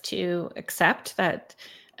is to accept, that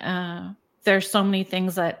there's so many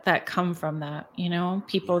things that come from that, you know,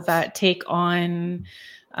 people that take on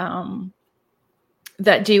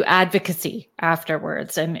that do advocacy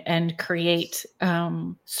afterwards and create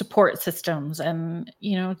support systems, and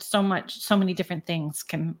you know, so many different things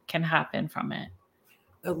can happen from it.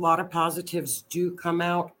 A lot of positives do come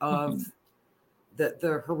out of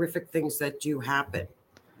the horrific things that do happen,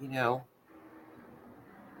 you know.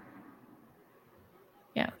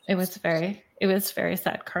 Yeah, it was very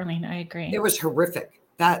sad, Kerrilynn. I agree. It was horrific.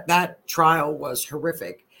 That trial was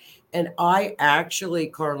horrific. And I actually,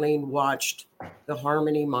 Kerrilynn, watched the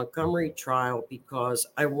Harmony Montgomery trial because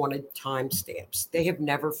I wanted timestamps. They have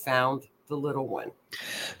never found the little one.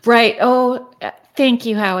 Right. Oh, thank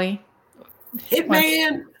you, Howie.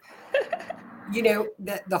 Hitman. You know,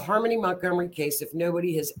 the Harmony Montgomery case, if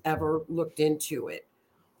nobody has ever looked into it,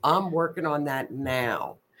 I'm working on that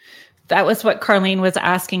now. That was what Kerrilynn was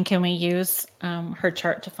asking. Can we use her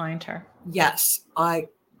chart to find her? Yes.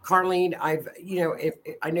 Kerrilynn, if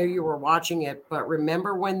I know you were watching it, but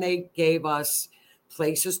remember when they gave us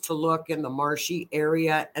places to look in the marshy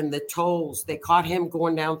area and the tolls, they caught him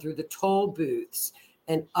going down through the toll booths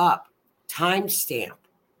and up, timestamp.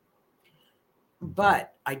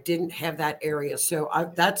 But I didn't have that area. So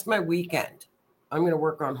that's my weekend. I'm going to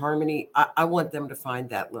work on Harmony. I want them to find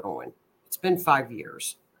that little one. It's been 5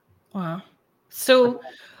 years. Wow. So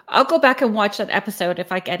I'll go back and watch that episode.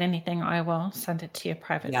 If I get anything, I will send it to you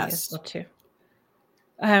privately as well too.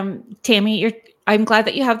 Tammy, I'm glad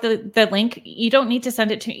that you have the link. You don't need to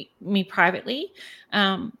send it to me privately.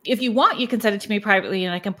 If you want, you can send it to me privately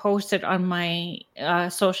and I can post it on my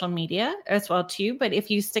social media as well too. But if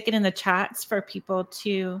you stick it in the chats for people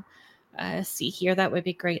to see here, that would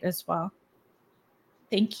be great as well.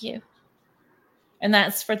 Thank you. And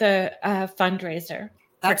that's for the fundraiser.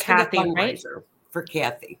 That's for Kathy, for the fundraiser, right? For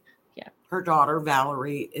Kathy. Yeah. her daughter,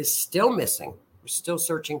 Valerie, is still missing. We're still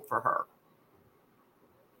searching for her.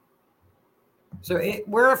 So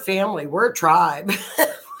we're a family. We're a tribe.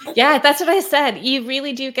 Yeah, that's what I said. You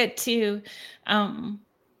really do get to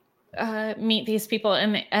meet these people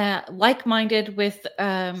and like-minded with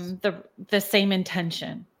the same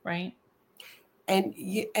intention, right?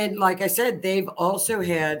 And like I said, they've also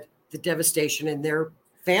had the devastation in their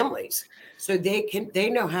families, so they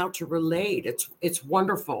know how to relate. It's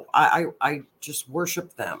wonderful. I just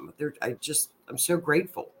worship them. I'm so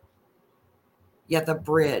grateful. Yeah, that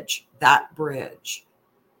bridge,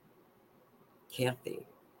 Kathy.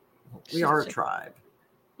 We are a tribe.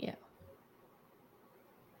 Yeah.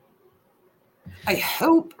 I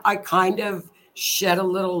hope I kind of shed a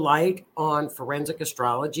little light on forensic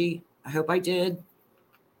astrology. I hope I did.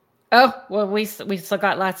 Oh, well, we still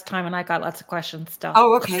got lots of time, and I got lots of questions still.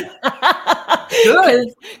 Oh, okay.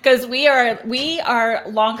 Good. Because we are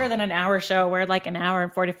longer than an hour show. We're like an hour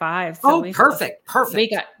and 45. So perfect.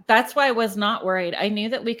 That's why I was not worried. I knew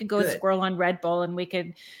that we could go squirrel on Red Bull, and we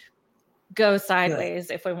could go sideways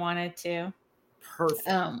if we wanted to. Perfect.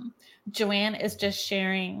 Joanne is just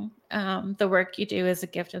sharing the work you do as a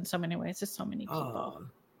gift in so many ways to so many people.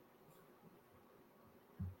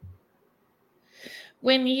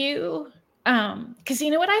 When you, because you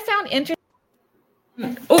know what I found interesting?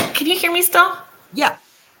 Oh, can you hear me still? Yeah.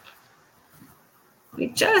 We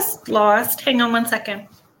just lost. Hang on one second.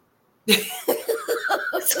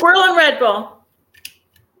 Squirrel and Red Bull.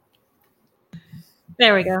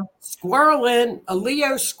 There we go. Squirreling, a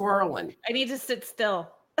Leo squirreling. I need to sit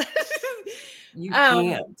still. You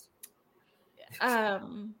can't.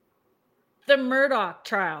 The Murdoch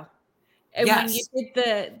trial. And yes.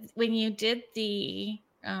 when you did the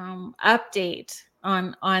update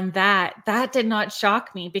on that did not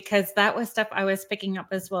shock me, because that was stuff I was picking up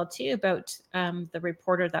as well too about the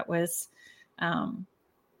reporter that was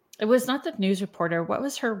it was not the news reporter. What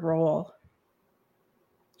was her role?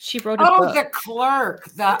 She wrote a book. The clerk,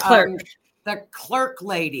 the clerk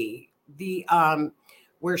lady,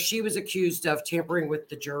 where she was accused of tampering with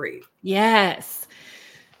the jury. Yes.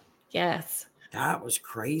 That was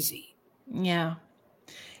crazy. Yeah.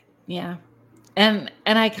 And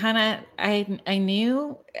I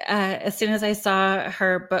knew as soon as I saw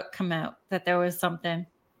her book come out that there was something.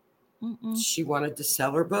 She wanted to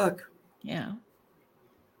sell her book. Yeah.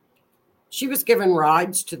 She was giving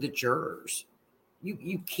rides to the jurors.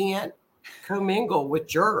 You can't commingle with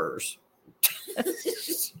jurors.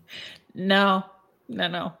 No.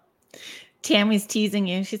 Tammy's teasing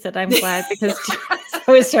you. She said, I'm glad, because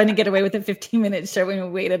I was trying to get away with a 15-minute show and we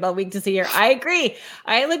waited all week to see her. I agree.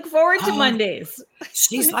 I look forward to Mondays.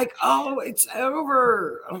 She's like, oh, it's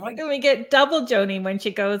over. I'm like, and we get double Joni when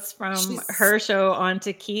she goes from her show on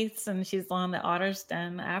to Keith's, and she's on the Otter's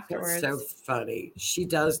Den afterwards. That's so funny. She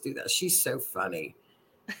does do that. She's so funny.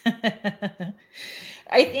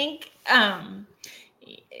 I think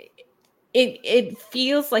it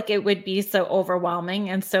feels like it would be so overwhelming,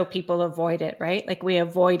 and so people avoid it, right? Like we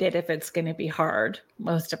avoid it if it's going to be hard.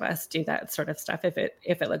 Most of us do that sort of stuff if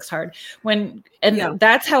it looks hard.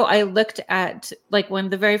 That's how I looked at, like, when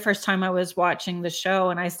the very first time I was watching the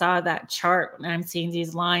show and I saw that chart and I'm seeing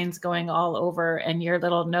these lines going all over and your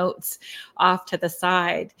little notes off to the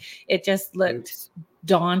side. It just looked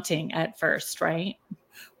daunting at first, right?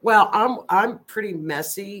 Well, I'm pretty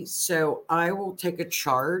messy, so I will take a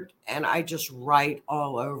chart and I just write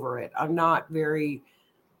all over it. I'm not very,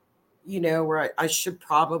 where I should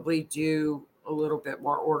probably do a little bit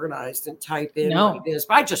more organized and type in what it is,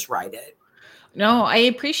 but I just write it. No, I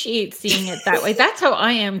appreciate seeing it that way. That's how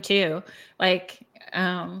I am too. Like,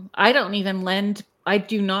 I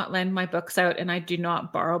do not lend my books out, and I do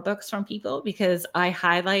not borrow books from people, because I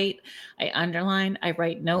highlight, I underline, I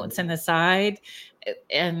write notes on the side.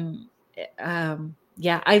 And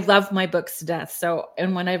I love my books to death. So,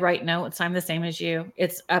 and when I write notes, I'm the same as you.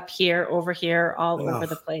 It's up here, over here, all over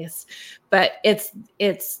the place. But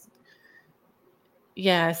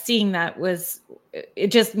seeing that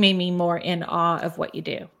it just made me more in awe of what you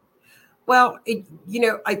do. Well,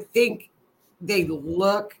 I think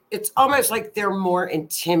it's almost like they're more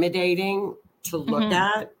intimidating to look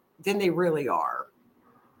at than they really are.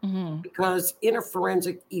 Because in a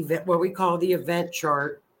forensic event, what we call the event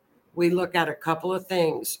chart, we look at a couple of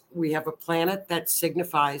things. We have a planet that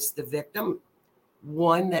signifies the victim,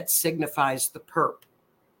 one that signifies the perp.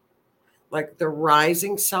 Like the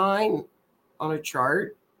rising sign on a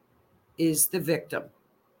chart is the victim.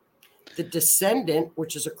 The descendant,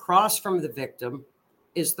 which is across from the victim,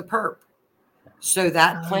 is the perp. So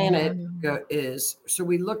that planet so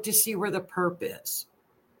we look to see where the perp is.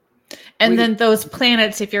 And then those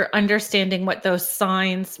planets, if you're understanding what those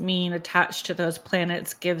signs mean attached to those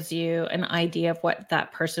planets, gives you an idea of what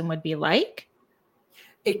that person would be like?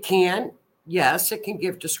 It can. Yes, it can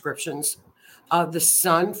give descriptions. The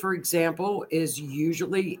sun, for example, is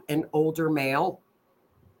usually an older male.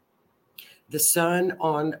 The sun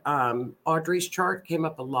on Audrey's chart came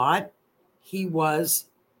up a lot. He was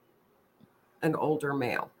an older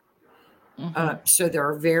male. So there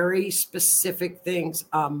are very specific things.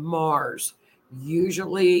 Mars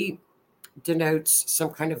usually denotes some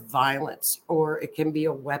kind of violence, or it can be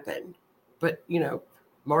a weapon. But,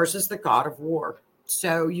 Mars is the god of war.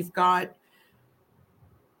 So you've got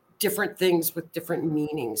different things with different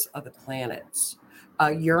meanings of the planets.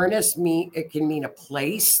 Uranus, it can mean a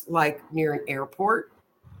place like near an airport.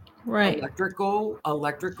 Right.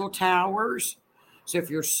 Electrical towers. So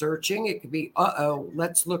if you're searching, it could be,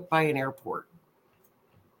 let's look by an airport.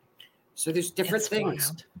 So there's different things.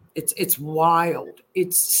 Wild. It's wild.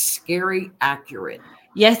 It's scary accurate.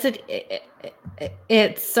 Yes,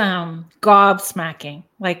 it's gobsmacking.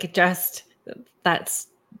 Like, just, that's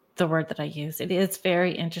the word that I use. It is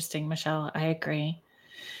very interesting, Michelle. I agree.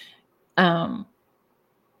 So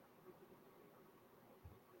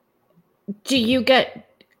you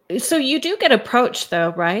do get approached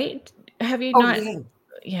though, right? Have you not?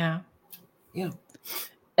 Yeah.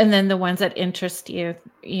 And then the ones that interest you,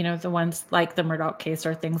 the ones like the Murdoch case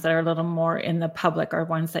or things that are a little more in the public are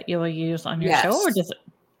ones that you will use on your show, or does it?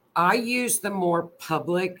 I use the more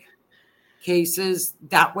public cases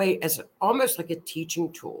that way as almost like a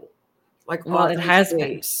teaching tool. Like Audrey's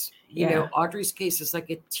case. Audrey's case is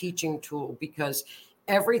like a teaching tool because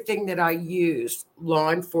everything that I used,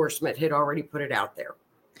 law enforcement had already put it out there.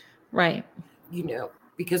 Right.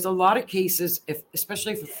 Because a lot of cases,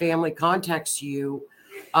 especially if a family contacts you,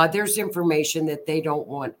 there's information that they don't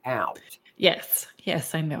want out. Yes,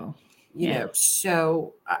 I know.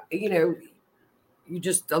 So, a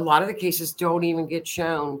lot of the cases don't even get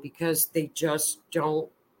shown because they just don't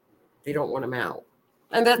want them out.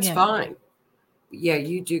 And that's fine. But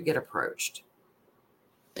you do get approached.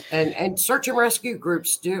 And search and rescue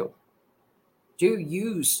groups do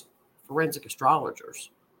use forensic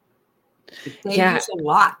astrologers. They use a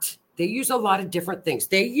lot. They use a lot of different things.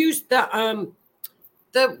 They use the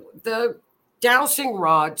dowsing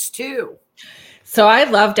rods too. So I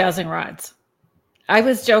love dowsing rods. I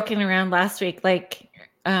was joking around last week, like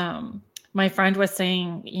my friend was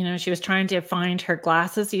saying, she was trying to find her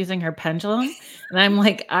glasses using her pendulum. And I'm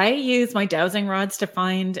like, I use my dowsing rods to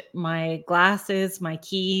find my glasses, my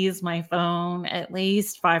keys, my phone at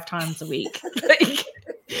least 5 times a week.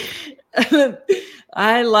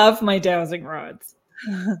 I love my dowsing rods.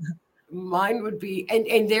 Mine would be,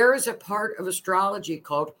 and there is a part of astrology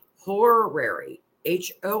called horary,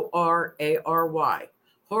 Horary,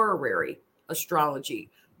 horary astrology,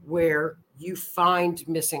 where you find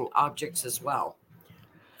missing objects as well.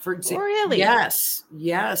 For example, really? Yes,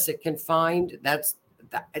 it can find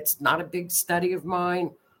it's not a big study of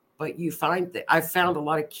mine, but you find that I've found a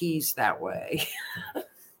lot of keys that way.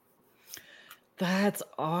 That's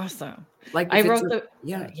awesome. Like I wrote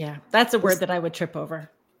that's a word that I would trip over.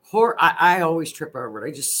 I always trip over it.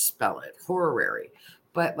 I just spell it horary.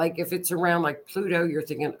 But like if it's around like Pluto, you're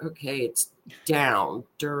thinking, okay, it's down,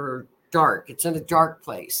 dark. It's in a dark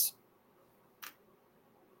place.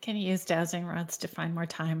 Can you use dowsing rods to find more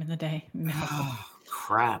time in the day? No. Oh,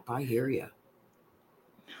 crap. I hear you.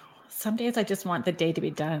 Some days I just want the day to be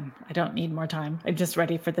done. I don't need more time. I'm just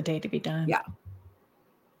ready for the day to be done. Yeah.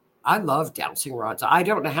 I love dowsing rods. I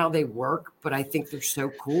don't know how they work, but I think they're so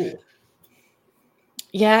cool.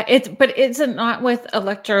 Yeah, but it's not with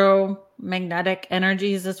electromagnetic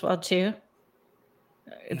energies as well too.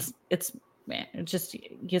 It's just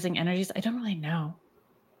using energies. I don't really know.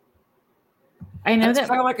 I know that's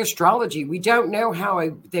kind of like astrology. We don't know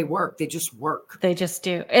how they work. They just work. They just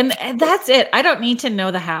do. And that's it. I don't need to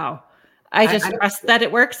know the how. I just trust that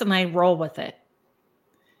it works and I roll with it.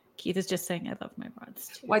 Keith is just saying, I love my rods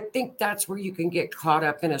too. Well, I think that's where you can get caught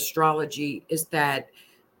up in astrology is that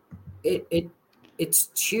it's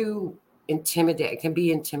too intimidating. It can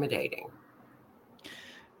be intimidating.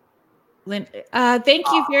 Thank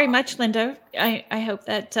you very much, Linda. I hope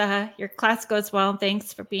that your class goes well.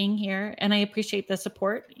 Thanks for being here. And I appreciate the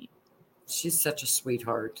support. She's such a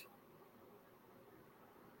sweetheart.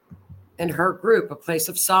 And her group, A Place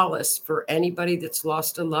of Solace, for anybody that's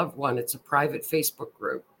lost a loved one, it's a private Facebook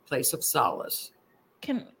group, Place of Solace.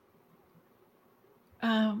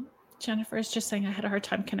 Jennifer is just saying I had a hard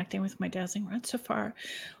time connecting with my dowsing rod so far.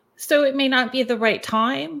 So it may not be the right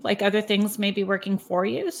time, like other things may be working for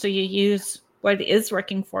you. So you use what is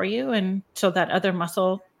working for you until that other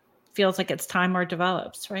muscle feels like it's time or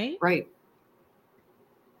develops, right? Right.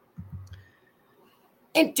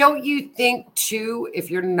 And don't you think too,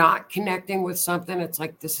 if you're not connecting with something, it's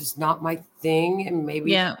like, this is not my thing, and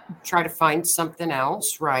maybe try to find something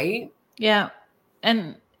else, right? Yeah.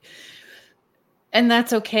 And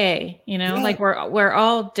that's okay. Like we're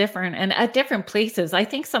all different and at different places. I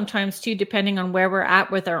think sometimes too, depending on where we're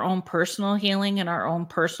at with our own personal healing and our own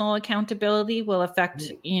personal accountability will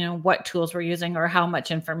affect, what tools we're using or how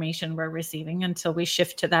much information we're receiving until we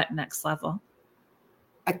shift to that next level.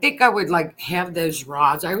 I think I would like have those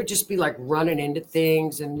rods. I would just be like running into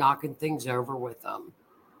things and knocking things over with them.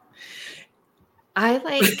 I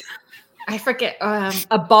forget,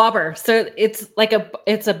 a bobber. So it's like a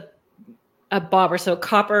bobber, so a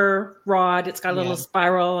copper rod. It's got a little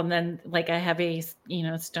spiral and then like a heavy,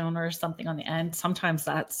 stone or something on the end. Sometimes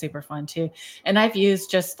that's super fun too. And I've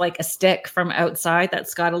used just like a stick from outside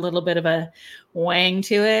that's got a little bit of a wang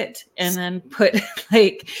to it, and then put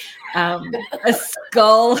like a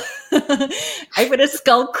skull. I put a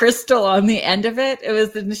skull crystal on the end of it. It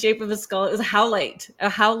was in the shape of a skull. It was a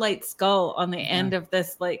howlite skull on the end of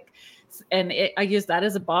this, like, and I used that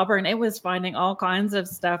as a bobber, and it was finding all kinds of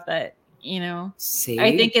stuff that, See?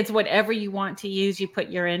 I think it's whatever you want to use. You put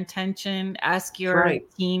your intention, ask your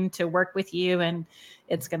team to work with you, and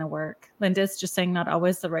it's going to work. Linda's just saying not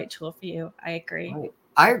always the right tool for you. I agree. Right.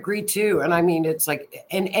 I agree too. And I mean, it's like,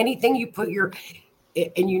 and anything you put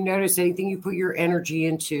and you notice anything you put your energy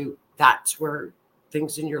into, that's where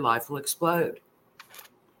things in your life will explode.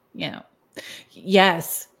 Yeah.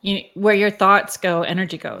 Yes. Where your thoughts go,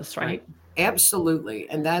 energy goes, right? Absolutely.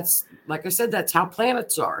 And that's, like I said, that's how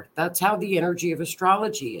planets are. That's how the energy of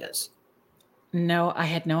astrology is. No, I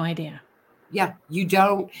had no idea. Yeah, you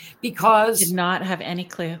don't, because did not have any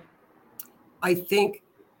clue. I think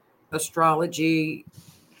astrology,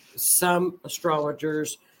 some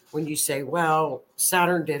astrologers, when you say, well,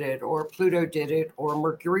 Saturn did it, or Pluto did it, or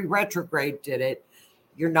Mercury retrograde did it,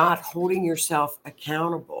 you're not holding yourself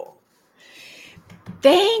accountable.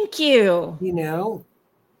 Thank you.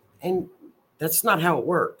 And that's not how it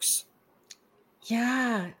works.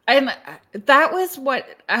 Yeah. And that was what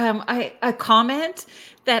a comment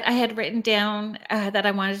that I had written down that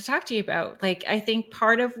I wanted to talk to you about. Like, I think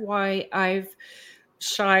part of why I've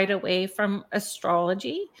shied away from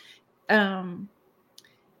astrology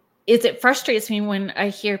is it frustrates me when I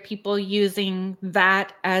hear people using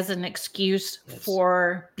that as an excuse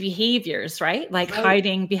for behaviors, right? Like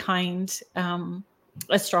hiding behind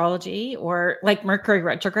astrology, or like Mercury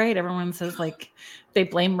retrograde. Everyone says like they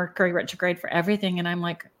blame Mercury retrograde for everything. And I'm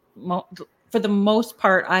like, for the most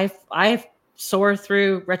part, I've soared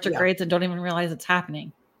through retrogrades and don't even realize it's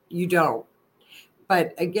happening. You don't.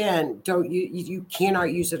 But again, you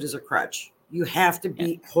cannot use it as a crutch. You have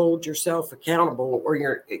to hold yourself accountable,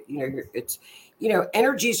 or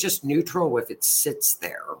energy is just neutral if it sits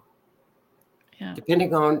there. Yeah.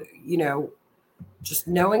 Depending on, just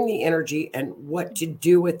knowing the energy and what to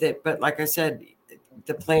do with it. But like I said,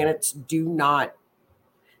 the planets do not,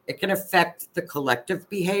 it can affect the collective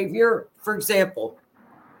behavior. For example,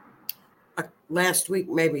 last week,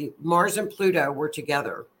 maybe Mars and Pluto were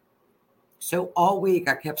together. So all week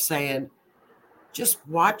I kept saying, just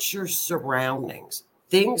watch your surroundings.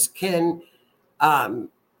 Things can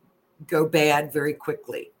go bad very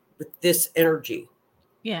quickly with this energy.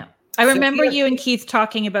 Yeah. I remember you and Keith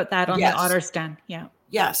talking about that on the Otter Den. Yeah.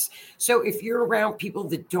 Yes. So if you're around people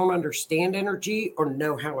that don't understand energy or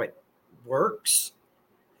know how it works,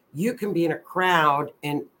 you can be in a crowd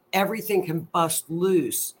and everything can bust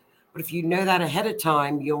loose. But if you know that ahead of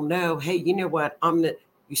time, you'll know, hey, you know what?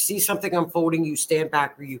 You see something unfolding, you stand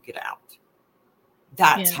back or you get out.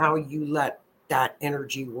 That's how you let that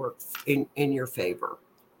energy work in your favor.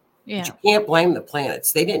 Yeah. But you can't blame the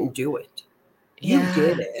planets. They didn't do it. You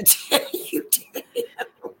did it. You did it.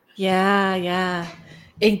 Yeah, yeah.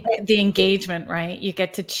 The engagement, right? You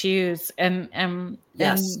get to choose. And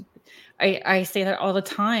I say that all the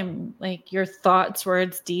time. Like, your thoughts,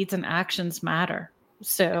 words, deeds, and actions matter.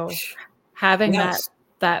 So having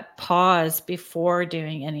that pause before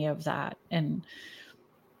doing any of that, and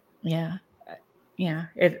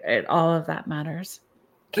it all of that matters.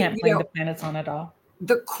 Can't blame the planets on it all.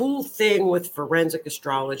 The cool thing with forensic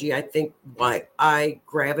astrology, I think why I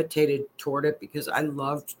gravitated toward it, because I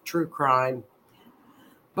loved true crime.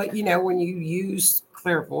 But, when you use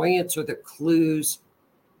clairvoyance or the clues,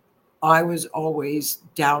 I was always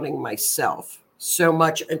doubting myself so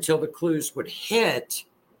much until the clues would hit.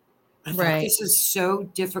 I thought, this is so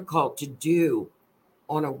difficult to do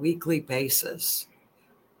on a weekly basis.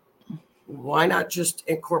 Why not just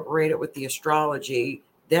incorporate it with the astrology?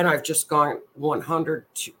 then I've just gone 100%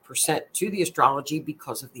 to the astrology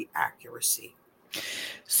because of the accuracy.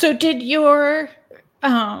 So did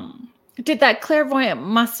that clairvoyant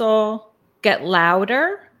muscle get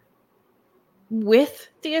louder with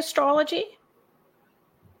the astrology?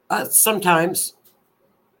 Sometimes.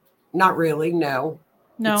 Not really, no.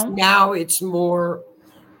 No. It's more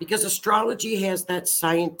because astrology has that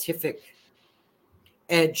scientific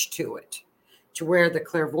edge to it, to where the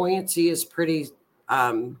clairvoyancy is pretty,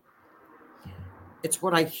 it's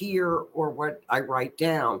what I hear or what I write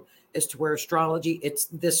down, as to where astrology, it's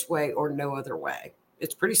this way or no other way.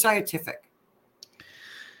 It's pretty scientific.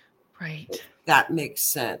 Right. That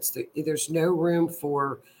makes sense. There's no room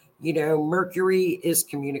for, Mercury is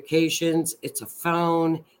communications. It's a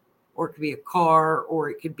phone, or it could be a car, or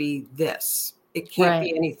it could be this. It can't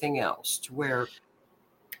be anything else, to where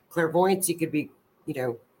clairvoyancy could be,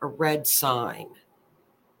 a red sign.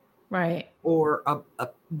 Right. Or a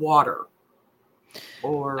water.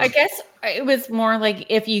 Or I guess it was more like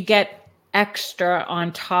if you get extra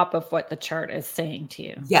on top of what the chart is saying to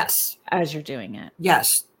you. Yes. As you're doing it.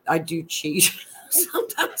 Yes, I do cheat.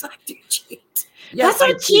 Sometimes I do cheat. Yes,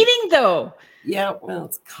 that's not cheating, though. Yeah, well,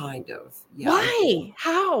 it's kind of. Yeah, why?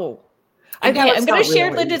 How? Okay, I'm going to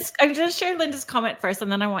share Linda's comment first,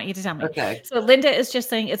 and then I want you to tell me. Okay. So Linda is just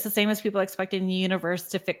saying it's the same as people expecting the universe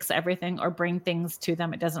to fix everything or bring things to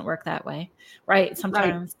them. It doesn't work that way, right?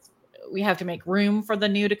 Sometimes we have to make room for the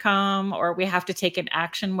new to come, or we have to take an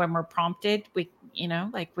action when we're prompted. We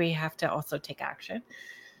have to also take action.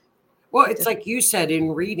 Well, it's like you said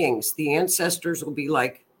in readings, the ancestors will be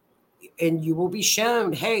like, and you will be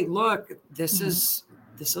shown, hey, look, this is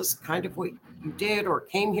kind of what you did or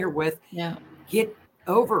came here with. Yeah. Get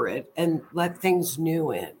over it and let things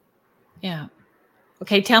new in. Yeah.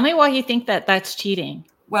 Okay. Tell me why you think that that's cheating.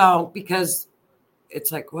 Well, because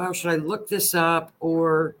it's like, well, should I look this up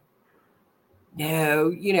or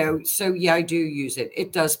no, so yeah, I do use it.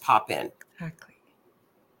 It does pop in. Exactly.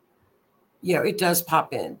 Yeah, it does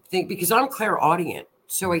pop in. Because I'm clairaudient,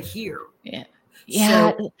 so I hear. Yeah.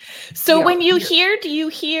 Yeah. So when you hear, do you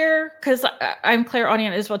hear, because I'm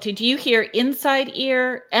clairaudient as well too, do you hear inside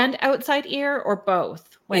ear and outside ear or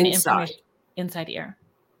both? Inside ear.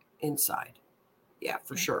 Inside. Yeah,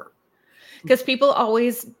 for sure. Because people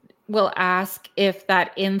always will ask if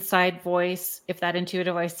that inside voice, if that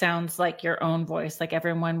intuitive voice sounds like your own voice, like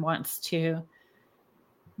everyone wants to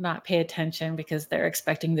not pay attention because they're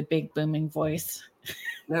expecting the big booming voice.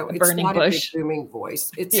 No, it's not a big booming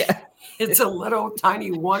voice. It's a little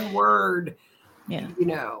tiny one word. Yeah.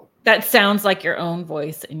 That sounds like your own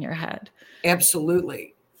voice in your head.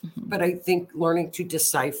 Absolutely. Mm-hmm. But I think learning to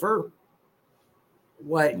decipher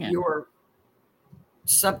what your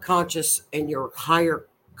subconscious and your higher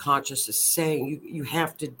conscious is saying, you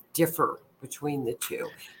have to differ between the two.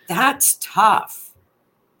 That's tough.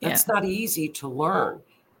 That's not easy to learn.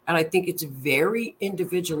 And I think it's very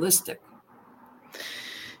individualistic.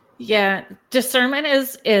 Yeah, discernment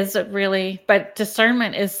is really, but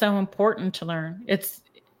discernment is so important to learn. It's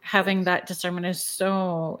having that discernment is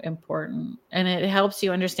so important, and it helps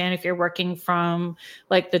you understand if you're working from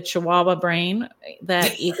like the Chihuahua brain,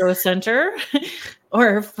 that ego center,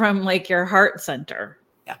 or from like your heart center.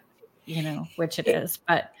 Yeah, which it is.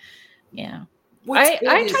 But yeah. I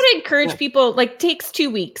try to encourage people, like, takes 2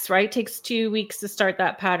 weeks, right? Takes 2 weeks to start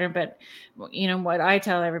that pattern. But, what I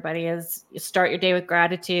tell everybody is you start your day with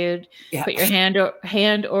gratitude, put your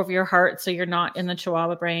hand over your heart so you're not in the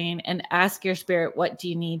Chihuahua brain, and ask your spirit, what do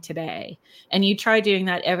you need today? And you try doing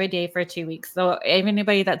that every day for 2 weeks. So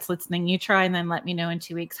anybody that's listening, you try and then let me know in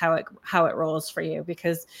 2 weeks how it rolls for you.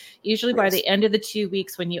 Because usually by the end of the 2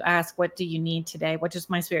 weeks, when you ask, what do you need today? What does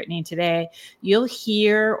my spirit need today? You'll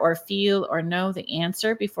hear or feel or know the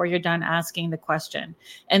answer before you're done asking the question.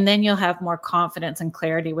 And then you'll have more confidence and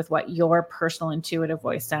clarity with what your personal intuitive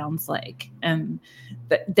voice sounds like. And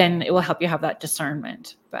then it will help you have that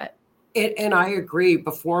discernment. And I agree,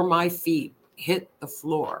 before my feet hit the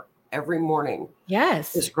floor every morning.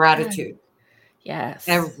 Yes. Is gratitude. Yes.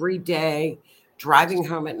 Every day, driving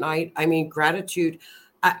home at night. I mean, gratitude.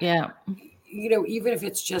 Even if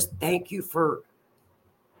it's just thank you for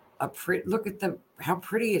look at how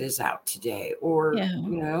pretty it is out today, or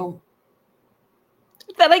that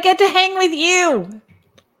I get to hang with you.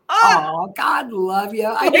 Oh, God love you.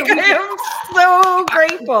 I am so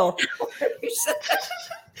grateful.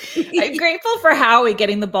 I'm grateful for Howie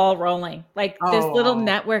getting the ball rolling, like this little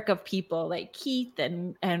network of people, like Keith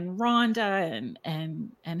and Rhonda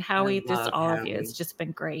and Howie. Just all Howie. Of you. It's just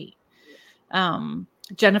been great.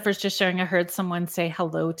 Jennifer's just sharing. I heard someone say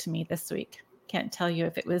hello to me this week. Can't tell you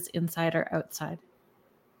if it was inside or outside.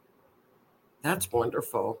 That's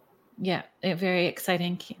wonderful. Yeah, very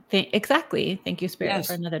exciting. Exactly. Thank you, Spirit, Yes.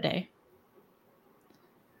 for another day.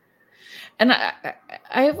 And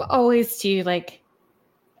I've always too, like,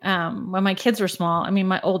 when my kids were small, I mean,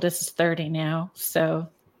 my oldest is 30 now, so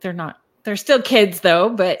they're still kids though,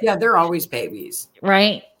 but Yeah, they're always babies.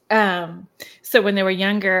 right. So when they were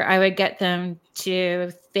younger, I would get them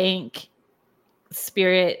to thank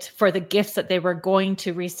Spirit for the gifts that they were going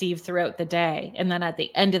to receive throughout the day. And then at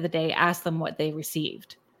the end of the day, ask them what they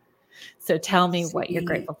received. So tell me what you're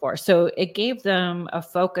grateful for. So it gave them a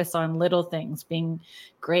focus on little things, being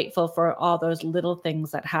grateful for all those little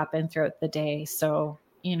things that happen throughout the day. So,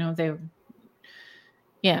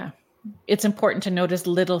 it's important to notice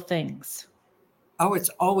little things. Oh, it's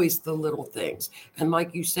always the little things. And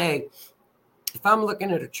like you say, if I'm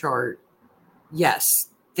looking at a chart, yes,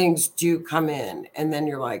 things do come in. And then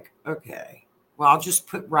you're like, okay, well, I'll just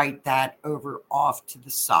write that over off to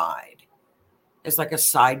the side. It's like a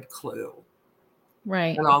side clue.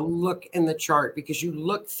 Right. And I'll look in the chart because you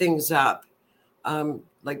look things up.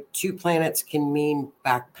 Like 2 planets can mean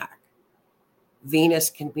backpack. Venus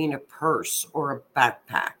can mean a purse or a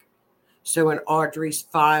backpack. So in Audrey's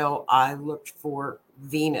file, I looked for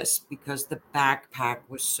Venus because the backpack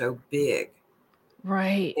was so big.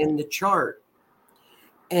 Right. In the chart.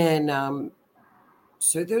 And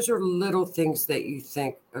so those are little things that you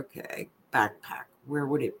think, okay, backpack, where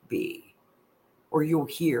would it be? Or you'll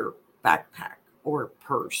hear backpack or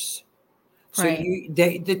purse. So right.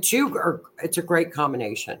 the two are, it's a great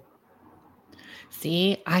combination.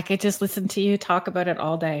 See, I could just listen to you talk about it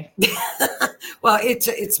all day. Well,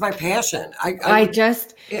 it's my passion.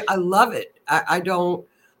 I love it. I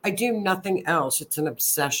do nothing else. It's an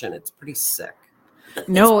obsession. It's pretty sick.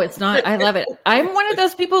 No, it's not. I love it. I'm one of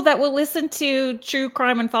those people that will listen to true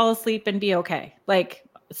crime and fall asleep and be okay. Like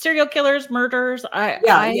serial killers, murders.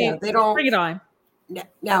 They don't bring it on.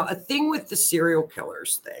 Now, a thing with the serial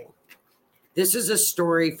killers thing. This is a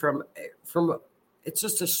story from it's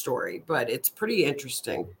just a story, but it's pretty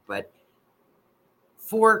interesting. But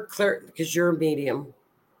for Claire, because you're a medium,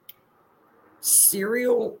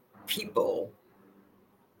 serial people,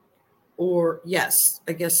 or yes,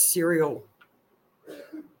 I guess serial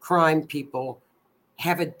crime people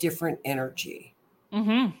have a different energy.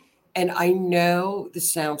 Mm-hmm. And I know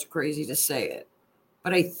this sounds crazy to say it,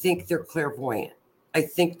 but I think they're clairvoyant. I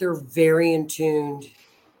think they're very in tune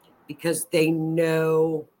because they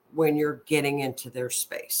know when you're getting into their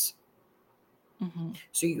space. Mm-hmm.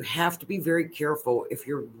 So you have to be very careful if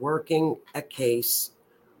you're working a case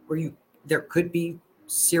where there could be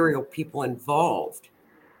serial people involved.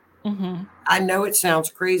 Mm-hmm. I know it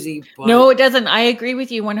sounds crazy, but no, it doesn't. I agree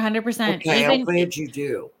with you 100%. Okay, I'm glad you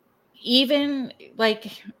do. Even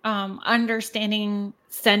like understanding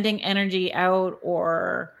sending energy out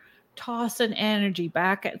or toss an energy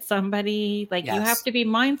back at somebody, like yes. You have to be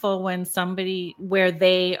mindful when where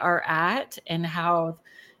they are at and how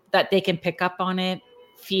that they can pick up on it,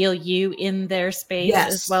 feel you in their space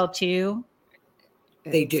as well too.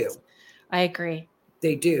 They do. I agree.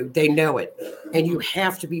 They do. They know it. And you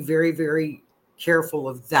have to be very, very careful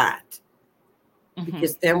of that. Mm-hmm.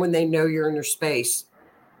 Because then when they know you're in their space,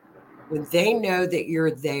 when they know that you're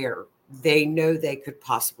there, they know they could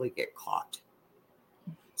possibly get caught.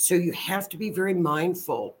 So you have to be very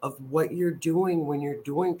mindful of what you're doing when you're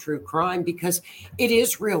doing true crime, because it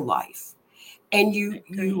is real life. And you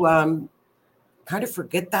kind of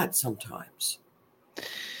forget that sometimes.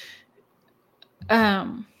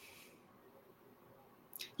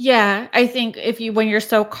 Yeah, I think when you're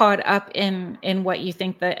so caught up in what you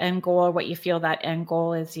think the end goal or what you feel that end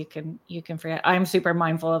goal is, you can forget. I'm super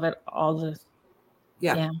mindful of it all the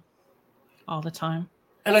time.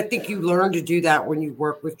 And I think you learn to do that when you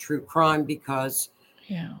work with true crime, because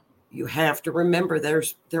you have to remember there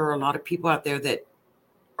are a lot of people out there that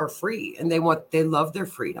are free and they love their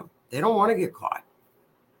freedom. They don't want to get caught.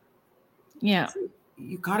 Yeah. So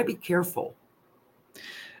you got to be careful.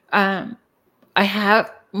 I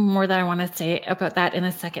have more that I want to say about that in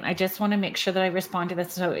a second. I just want to make sure that I respond to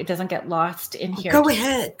this so it doesn't get lost in here. Go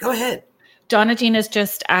ahead. Donna Jean is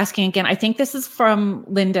just asking again. I think this is from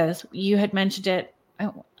Linda's. You had mentioned it.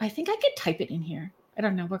 I think I could type it in here. I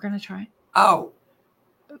don't know. We're going to try. Oh.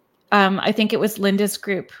 I think it was Linda's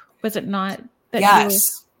group. Was it not?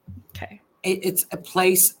 Yes. Okay. It's a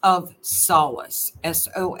place of solace.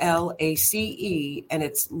 SOLACE. And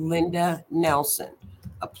it's Linda Nelson.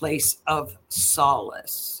 A place of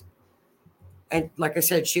solace. And like I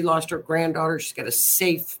said, she lost her granddaughter. She's got a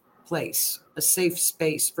safe place, a safe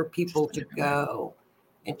space for people to go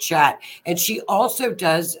and chat. And she also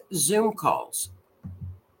does Zoom calls.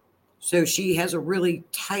 So she has a really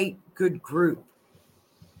tight, good group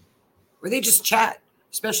where they just chat,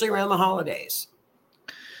 especially around the holidays.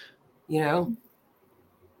 You know?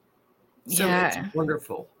 So it's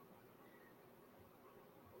wonderful.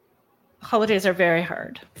 Holidays are very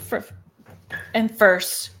hard. Like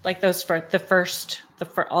those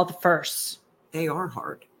all the firsts. They are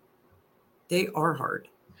hard. They are hard.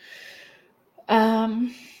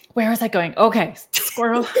 Where was I going? Okay,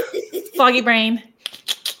 squirrel, foggy brain.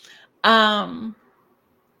 When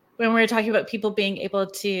we were talking about people being able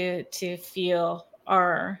to feel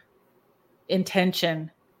our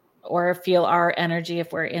intention or feel our energy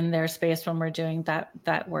if we're in their space when we're doing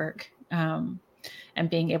that work, and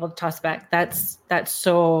being able to toss back. That's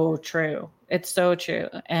so true. It's so true.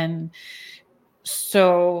 And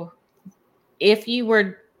so if you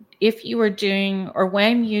were doing, or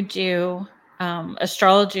when you do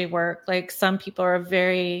astrology work, like some people are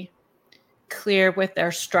very clear with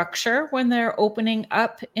their structure when they're opening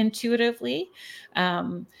up intuitively,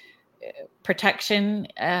 protection,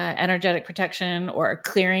 energetic protection, or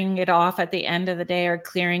clearing it off at the end of the day, or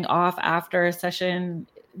clearing off after a session.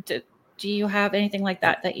 Do you have anything like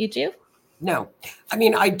that you do? No. I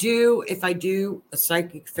mean, I do, if I do a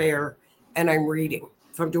psychic fair and I'm reading,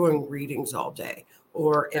 if I'm doing readings all day,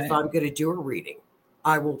 or if I'm going to do a reading,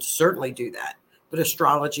 I will certainly do that. But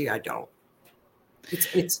astrology, I don't.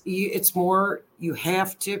 It's more, you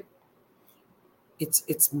have to,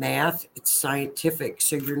 it's math, it's scientific.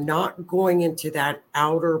 So you're not going into that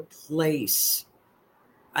outer place.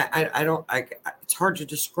 It's hard to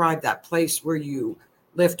describe that place where you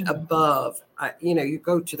lift above. You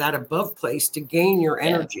go to that above place to gain your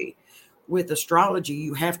energy. With astrology,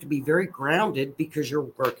 you have to be very grounded because you're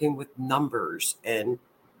working with numbers and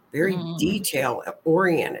very detail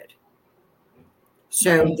oriented.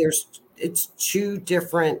 So it's two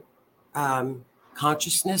different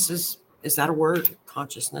consciousnesses. Is that a word?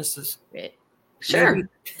 Consciousnesses? Sure.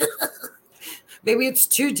 Maybe it's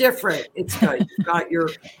too different. It's got, you've got your,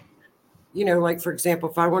 like, for example,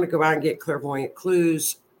 if I want to go out and get clairvoyant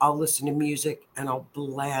clues, I'll listen to music and I'll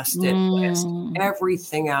blast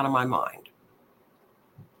everything out of my mind.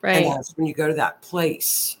 Right. And that's when you go to that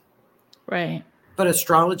place. Right. But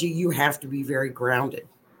astrology, you have to be very grounded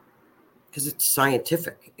because it's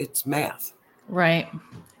scientific. It's math. Right.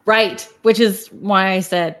 Right. Which is why I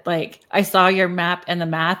said, like, I saw your map and the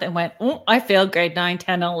math and went, oh, I failed grade 9,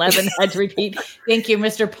 10, 11. Had to repeat. Thank you,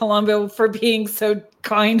 Mr. Palumbo, for being so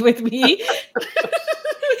kind with me.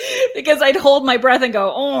 Because I'd hold my breath and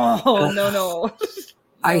go, oh, no.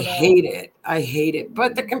 I hate it.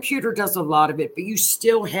 But the computer does a lot of it. But you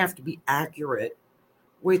still have to be accurate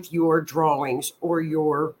with your drawings, or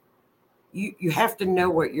you have to know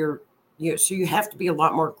what you're, so you have to be a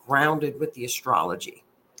lot more grounded with the astrology.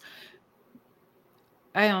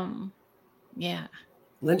 Yeah.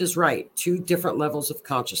 Linda's right. 2 different levels of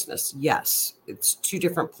consciousness. Yes, it's 2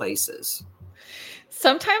 different places.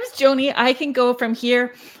 Sometimes, Joni, I can go from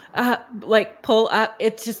here, like pull up.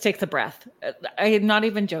 It just takes a breath. I am not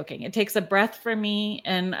even joking. It takes a breath for me,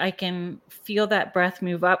 and I can feel that breath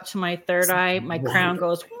move up to my third eye. My crown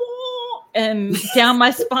goes and down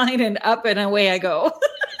my spine and up and away I go.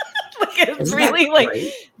 It's really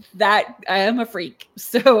like that. I am a freak.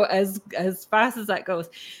 So as fast as that goes.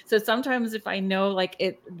 So sometimes if I know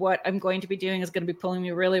like what I'm going to be doing is going to be pulling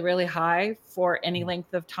me really, really high for any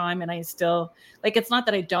length of time. And I still like, it's not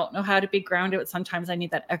that I don't know how to be grounded, but sometimes I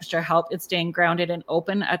need that extra help. It's staying grounded and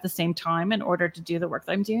open at the same time in order to do the work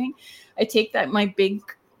that I'm doing. I take that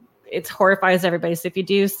it horrifies everybody. So if you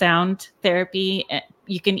do sound therapy,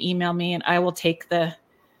 you can email me and I will take the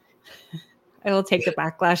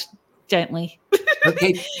backlash gently.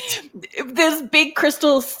 Okay. This big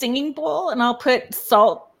crystal singing bowl, and I'll put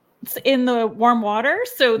salt in the warm water.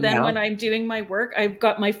 So then when I'm doing my work, I've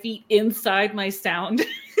got my feet inside my sound,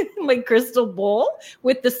 my crystal bowl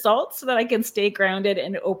with the salt so that I can stay grounded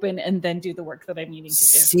and open and then do the work that I'm needing to do.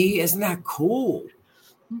 See, isn't that cool?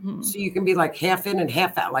 Mm-hmm. So you can be like half in and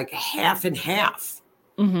half out, like half and half.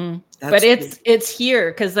 Mm-hmm. But it's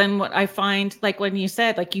here because then what I find, like when you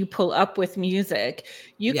said, like you pull up with music,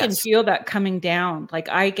 you can feel that coming down. Like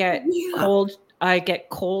I get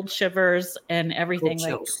cold shivers and everything.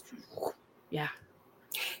 Like, yeah.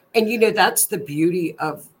 And that's the beauty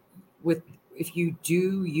of if you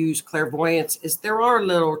do use clairvoyance, is there are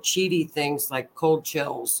little cheaty things like cold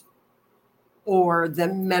chills or the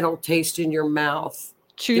metal taste in your mouth.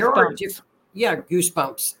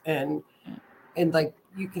 Goosebumps and like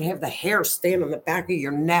you can have the hair stand on the back of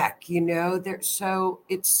your neck, so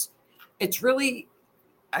it's really,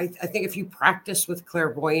 I think if you practice with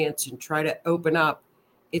clairvoyance and try to open up,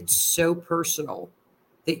 it's so personal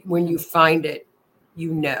that when you find it,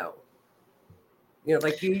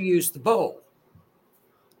 like you use the bowl.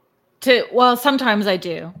 Well, sometimes I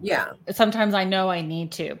do. Yeah. Sometimes I know I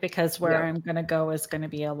need to, because where Yeah. I'm going to go is going to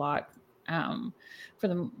be a lot. For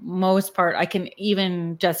the most part, I can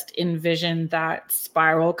even just envision that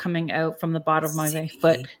spiral coming out from the bottom of my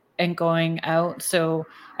foot and going out, so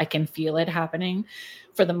I can feel it happening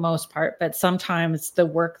for the most part. But sometimes the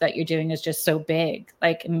work that you're doing is just so big.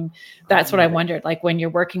 Like, and that's what I wondered. Like, when you're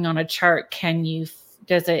working on a chart,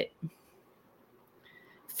 does it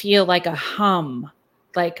feel like a hum?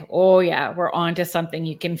 Like, oh yeah, we're on to something.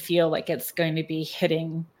 You can feel like it's going to be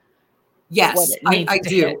hitting. Yes, I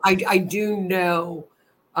do. I do know.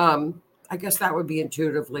 I guess that would be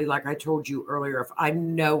intuitively, like I told you earlier, if I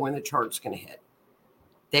know when the chart's going to hit.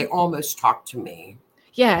 They almost talk to me.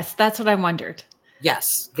 Yes, that's what I wondered.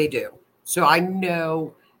 Yes, they do. So I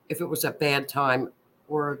know if it was a bad time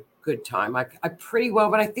or a good time. I pretty well,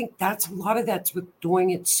 but I think that's a lot of that's with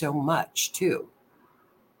doing it so much too.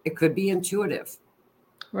 It could be intuitive.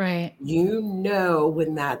 Right. You know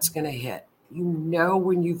when that's going to hit. You know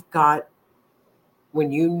when you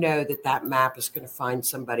know that map is going to find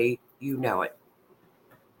somebody, you know it.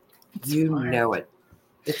 Know it.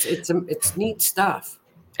 It's neat stuff.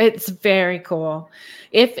 It's very cool.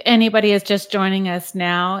 If anybody is just joining us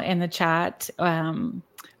now in the chat,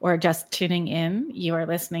 or just tuning in, you are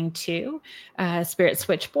listening to Spirit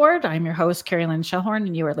Switchboard. I'm your host, Kerrilynn Shellhorn,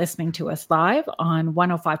 and you are listening to us live on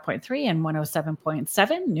 105.3 and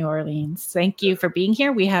 107.7 New Orleans. Thank you for being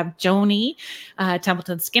here. We have Joni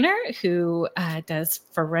Templeton Skinner, who does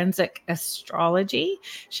forensic astrology.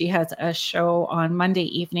 She has a show on Monday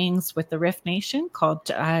evenings with the Riff Nation called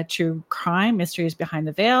True Crime, Mysteries Behind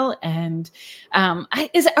the Veil. And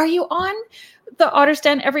are you on the Otter's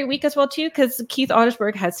Den every week as well too? Because Keith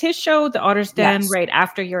Ottersberg has his show, the Otter's Den, right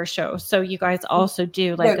after your show. So you guys also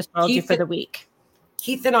do astrology for the week.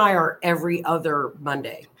 Keith and I are every other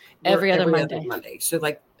Monday. Every other Monday. So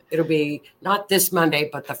it'll be not this Monday,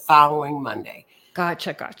 but the following Monday.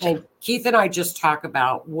 Gotcha. And Keith and I just talk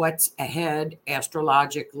about what's ahead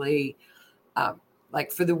astrologically,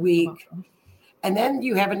 for the week. And then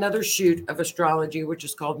you have another shoot of astrology, which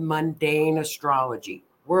is called mundane astrology,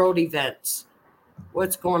 world events.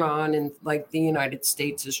 What's going on in the United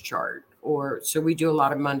States' chart, so we do a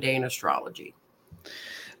lot of mundane astrology.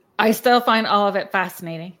 I still find all of it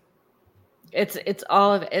fascinating. It's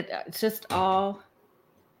all of it. It's just all.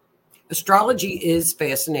 Astrology is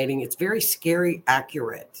fascinating. It's very scary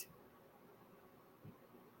accurate.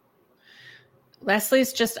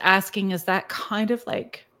 Leslie's just asking, is that kind of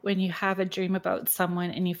like when you have a dream about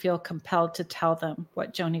someone and you feel compelled to tell them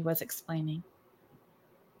what Joni was explaining?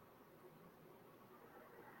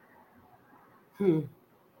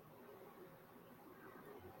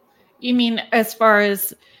 You mean as far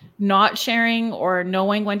as not sharing or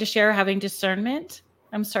knowing when to share, having discernment?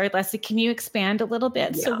 I'm sorry, Leslie, can you expand a little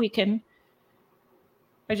bit so we can?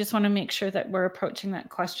 I just want to make sure that we're approaching that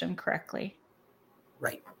question correctly.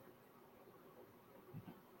 Right.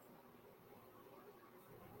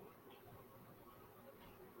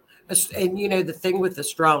 And the thing with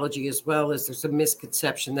astrology as well is there's a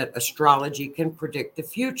misconception that astrology can predict the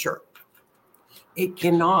future. It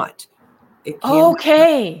cannot.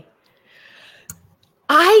 Okay.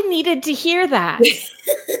 I needed to hear that.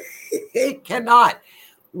 It cannot.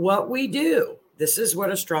 What we do, this is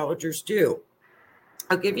what astrologers do.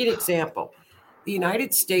 I'll give you an example. The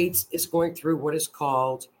United States is going through what is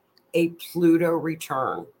called a Pluto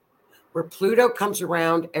return, where Pluto comes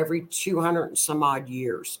around every 200 and some odd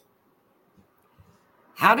years.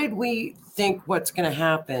 How did we think what's going to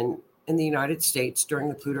happen in the United States during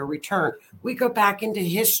the Pluto return? We go back into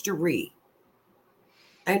history.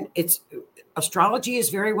 And astrology is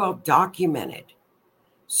very well documented.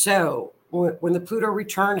 So when the Pluto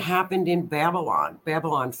return happened in Babylon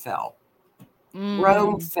fell.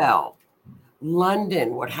 Rome fell.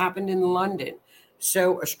 London, what happened in London?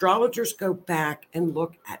 So astrologers go back and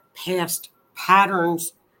look at past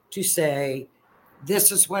patterns to say,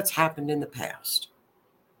 this is what's happened in the past.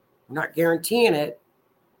 I'm not guaranteeing it,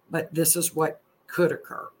 but this is what could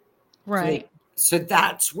occur. Right. So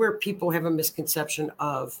that's where people have a misconception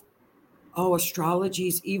of, astrology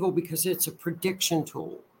is evil because it's a prediction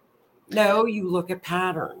tool. No, you look at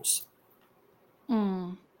patterns.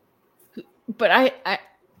 But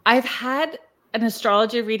I've had an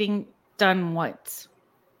astrology reading done once.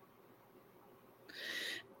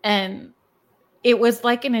 And it was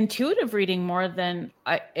like an intuitive reading more than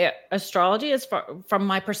astrology is from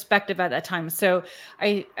my perspective at that time. So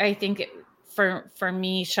I think for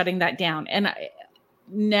me shutting that down, and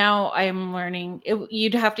now I'm learning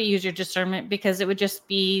you'd have to use your discernment, because it would just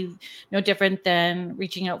be no different than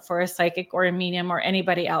reaching out for a psychic or a medium or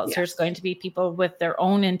anybody else. Yes. There's going to be people with their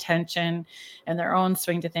own intention and their own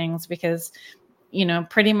swing to things, because,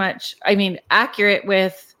 pretty much, I mean, accurate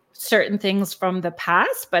with certain things from the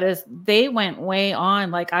past, but as they went way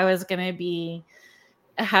on, like I was going to be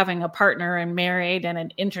having a partner and married and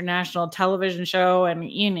an international television show and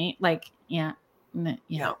yeah.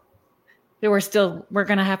 We're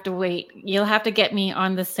going to have to wait. You'll have to get me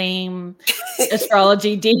on the same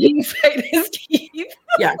astrology dating site as Keith.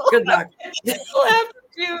 Yeah, good luck. We'll have to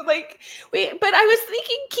do but I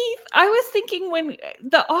was thinking when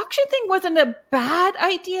the auction thing wasn't a bad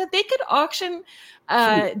idea. They could auction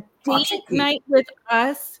date night with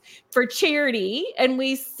us for charity, and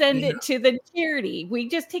we send it to the charity. We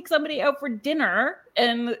just take somebody out for dinner,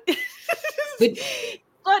 and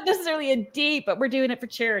not necessarily a date, but we're doing it for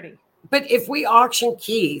charity. But if we auction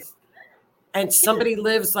Keith and somebody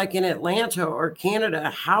lives like in Atlanta or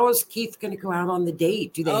Canada, how is Keith going to go out on the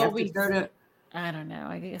date? Do they have to go to? I don't know.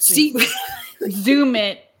 I guess we Zoom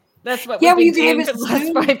it. That's what we've been doing for the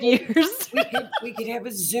last 5 years. we could have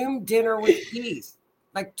a Zoom dinner with Keith,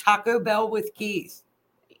 like Taco Bell with Keith.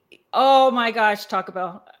 Oh my gosh, Taco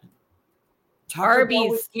Bell.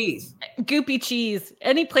 Arby's, Keith. Goopy cheese.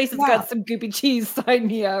 Any place that's got some goopy cheese, sign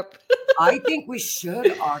me up. I think we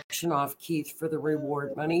should auction off Keith for the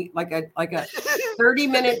reward money, like a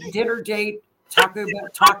 30-minute dinner date. Taco Bell.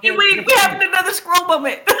 Wait, we have another scroll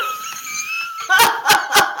moment.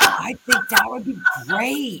 I think that would be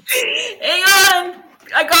great. Hang on,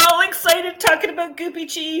 I got all excited talking about goopy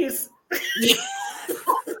cheese.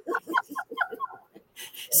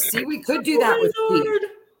 See, we could do that with Keith.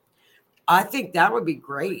 I think that would be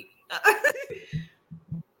great.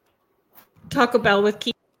 Taco Bell with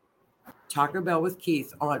Keith. Taco Bell with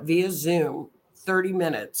Keith via Zoom, 30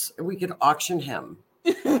 minutes, and we could auction him.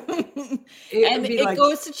 It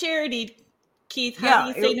goes to charity. Keith, how do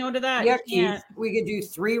you say no to that? Yeah, Keith, we could do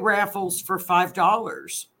 3 raffles for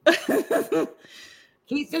 $5.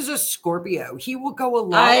 Keith is a Scorpio. He will go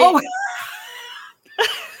along.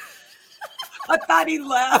 I thought he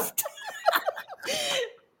left.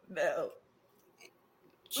 No.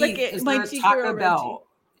 Keith, is there a Taco Bell?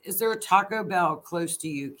 Is there a Taco Bell close to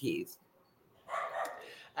you, Keith?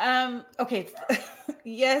 Okay.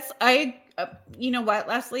 Yes, you know what,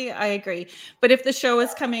 Leslie, I agree. But if the show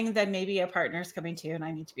is coming, then maybe a partner's coming too, and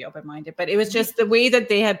I need to be open-minded. But it was just the way that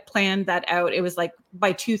they had planned that out. It was like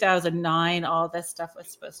by 2009, all this stuff was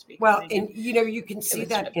supposed to be. Well, and you can see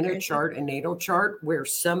that in a chart, a natal chart, where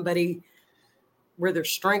their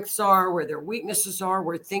strengths are, where their weaknesses are,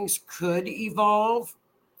 where things could evolve.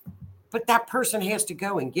 But that person has to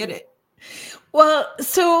go and get it. Well,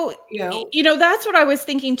 so, that's what I was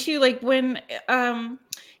thinking too. Like when,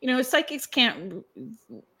 psychics can't,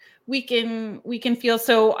 we can feel.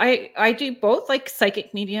 So I do both, like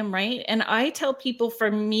psychic medium, right? And I tell people,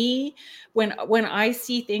 for me, when I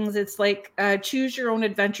see things, it's like choose your own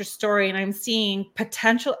adventure story, and I'm seeing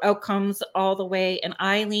potential outcomes all the way, and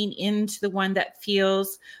I lean into the one that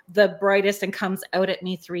feels the brightest and comes out at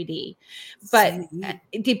me 3D. But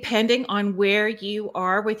depending on where you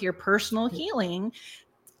are with your personal healing,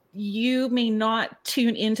 you may not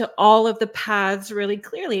tune into all of the paths really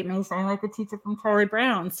clearly. It may sound like a teacher from Charlie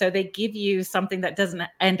Brown. So they give you something that doesn't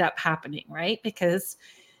end up happening, right? Because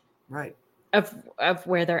of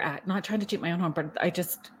where they're at. Not trying to toot my own horn, but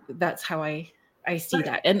that's how I see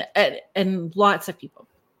that. And lots of people.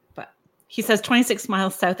 But he says 26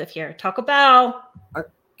 miles south of here. Taco Bell.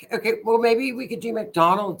 Okay, well, maybe we could do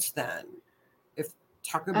McDonald's then. If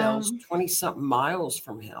Taco Bell's 20-something miles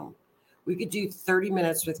from him. We could do 30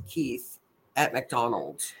 minutes with Keith at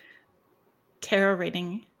McDonald's. Tarot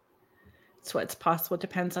reading. It's what's possible.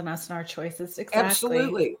 Depends on us and our choices. Exactly.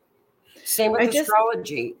 Absolutely. Same with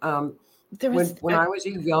astrology. When I was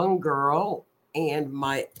a young girl and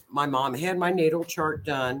my mom had my natal chart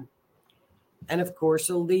done, and of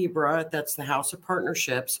course a Libra, that's the house of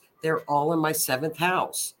partnerships. They're all in my 7th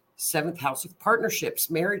house of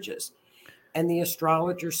partnerships, marriages. And the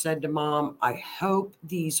astrologer said to Mom, I hope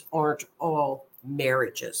these aren't all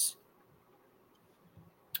marriages.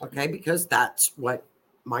 Okay, because that's what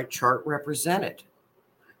my chart represented.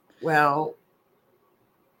 Well,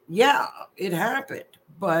 yeah, it happened.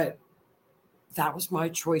 But that was my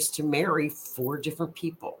choice to marry 4 different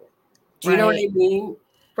people. Do you know what I mean?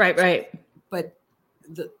 Right. But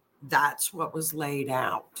that's what was laid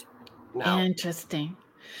out. No. Interesting.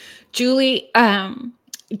 Julie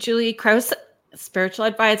Krause spiritual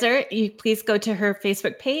advisor. You please go to her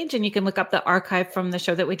Facebook page and you can look up the archive from the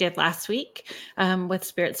show that we did last week with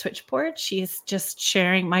Spirit Switchboard. She's just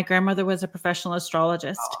sharing. My grandmother was a professional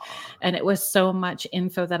astrologist, and it was so much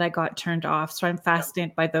info that I got turned off. So I'm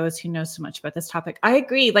fascinated by those who know so much about this topic. I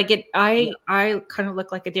agree. Like I kind of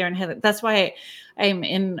look like a deer in headlights. That's why I'm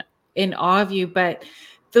in awe of you. But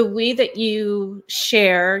the way that you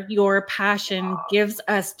share your passion gives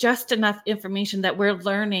us just enough information that we're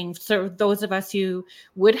learning. So those of us who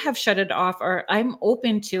would have shut it off, or I'm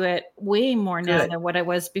open to it way more now than what I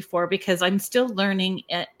was before, because I'm still learning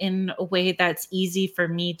in a way that's easy for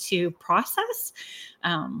me to process.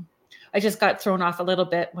 I just got thrown off a little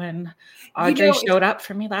bit when Audrey showed up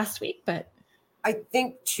for me last week, but I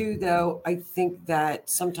think too, though, I think that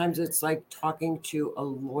sometimes it's like talking to a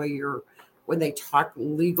lawyer when they talk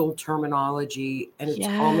legal terminology, and it's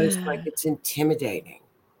almost like it's intimidating,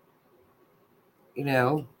 you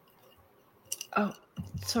know? Oh,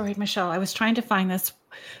 sorry, Michelle. I was trying to find this.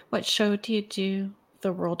 What show do you do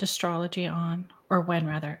the World Astrology on, or when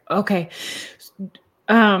rather? Okay.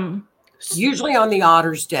 Usually on the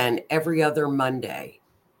Otter's Den every other Monday.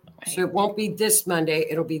 Right. So it won't be this Monday.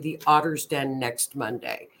 It'll be the Otter's Den next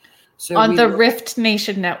Monday. So on the Rift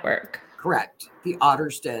Nation Network. Correct. The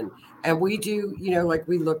Otter's Den. And we do, you know, like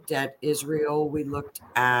we looked at Israel, we looked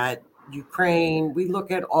at Ukraine, we look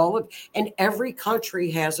at and every country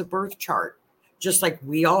has a birth chart. Just like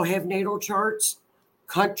we all have natal charts,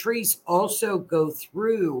 countries also go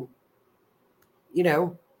through, you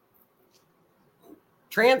know,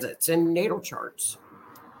 transits and natal charts.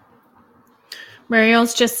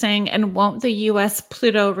 Mariel's just saying, and won't the U.S.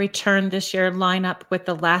 Pluto return this year line up with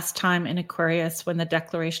the last time in Aquarius when the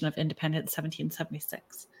Declaration of Independence,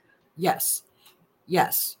 1776? Yes.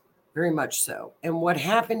 Yes, very much so. And what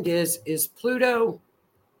happened is Pluto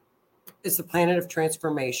is the planet of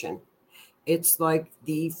transformation. It's like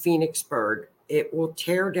the phoenix bird. It will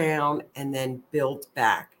tear down and then build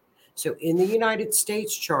back. So in the United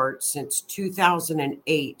States chart since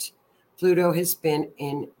 2008, Pluto has been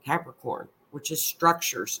in Capricorn, which is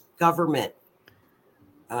structures, government,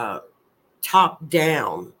 top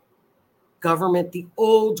down, government, the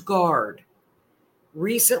old guard.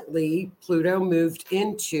 Recently, Pluto moved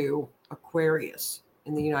into Aquarius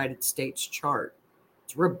in the United States chart.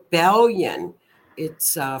 It's rebellion.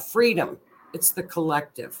 It's freedom. It's the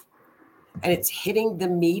collective. And it's hitting the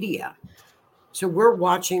media. So we're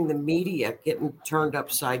watching the media getting turned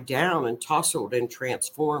upside down and tousled and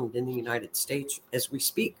transformed in the United States as we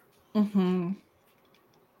speak. Mm-hmm.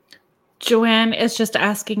 Joanne is just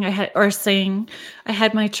asking, I had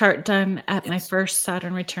my chart done at my first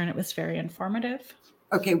Saturn return. It was very informative.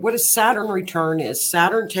 Okay, what a Saturn return is.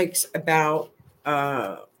 Saturn takes about,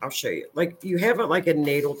 I'll show you. Like you have it like a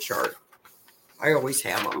natal chart. I always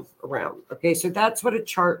have them around. Okay, so that's what a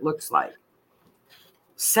chart looks like.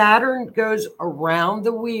 Saturn goes around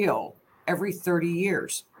the wheel every 30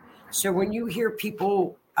 years. So when you hear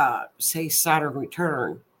people say Saturn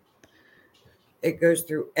return, it goes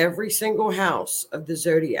through every single house of the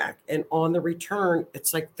zodiac. And on the return,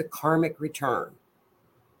 it's like the karmic return.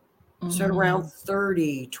 So at around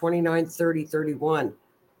 30, 29, 30, 31,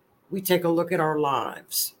 we take a look at our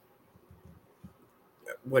lives.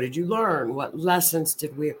 What did you learn? What lessons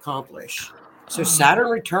did we accomplish? So Saturn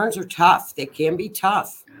returns are tough. They can be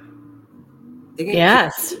tough. They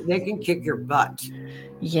can kick your butt.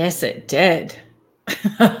 Yes, it did.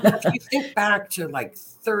 If you think back to like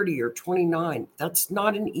 30 or 29, that's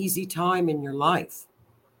not an easy time in your life.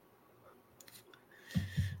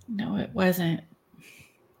 No, it wasn't.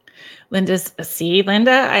 Linda,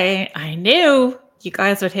 I knew you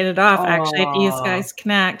guys would hit it off. Actually, if you guys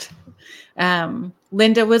connect.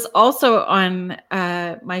 Linda was also on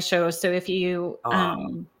my show. So if you,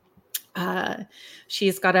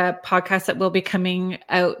 she's got a podcast that will be coming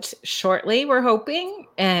out shortly, we're hoping.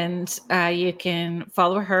 And you can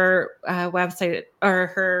follow her website, or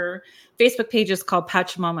her Facebook page is called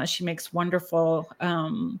Pachamama. She makes wonderful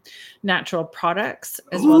natural products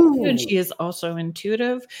as well. And she is also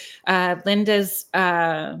intuitive. Linda's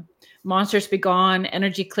Monsters Be Gone,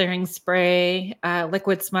 energy clearing spray,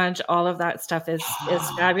 liquid smudge, all of that stuff is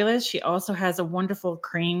fabulous. She also has a wonderful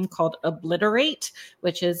cream called Obliterate,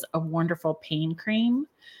 which is a wonderful pain cream.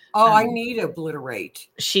 I need Obliterate.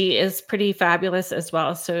 She is pretty fabulous as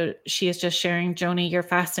well. So she is just sharing, Joni, you're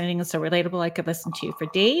fascinating and so relatable. I could listen to you for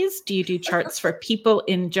days. Do you do charts for people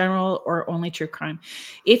in general or only true crime?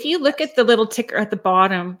 If you look at the little ticker at the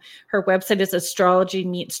bottom, her website is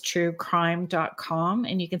astrologymeetstruecrime.com,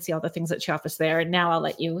 and you can see all the things that she offers there. And now I'll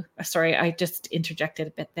let you, sorry, I just interjected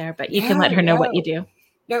a bit there, but you can let her know what you do.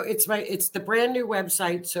 No, it's the brand new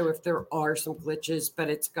website. So if there are some glitches, but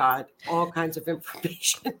it's got all kinds of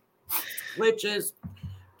information. Glitches.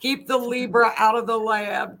 Keep the Libra out of the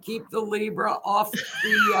lab. Keep the Libra off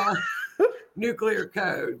the nuclear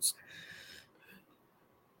codes.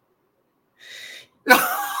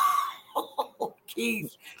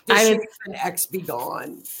 Keith, the and X be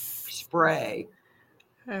gone. Spray.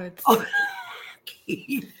 I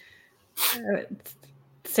Keith. would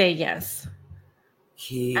say yes.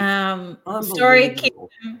 Keith. Sorry, Keith.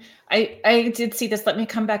 I did see this. Let me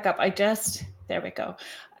come back up. There we go.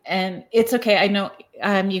 And it's okay. I know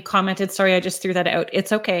you commented. Sorry, I just threw that out.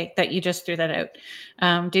 It's okay that you just threw that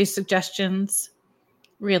out. Do suggestions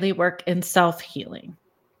really work in self-healing?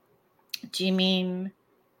 Do you mean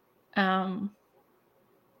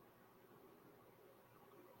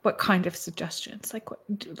what kind of suggestions?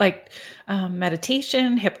 Like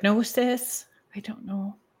meditation, hypnosis? I don't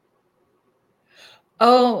know.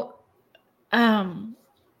 Oh,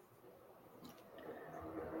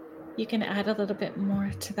 you can add a little bit more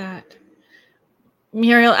to that.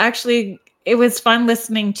 Muriel, actually, it was fun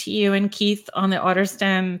listening to you and Keith on the Otter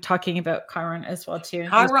Stand talking about Chiron as well, too.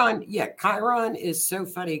 Chiron is so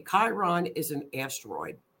funny. Chiron is an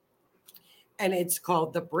asteroid, and it's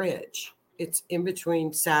called the Bridge. It's in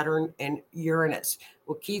between Saturn and Uranus.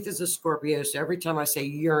 Well, Keith is a Scorpio, so every time I say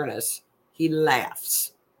Uranus, he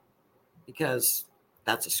laughs because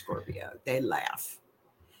that's a Scorpio. They laugh.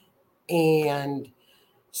 And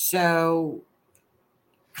so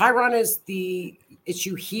Chiron is it's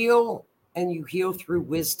you heal, and you heal through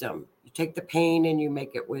wisdom. You take the pain and you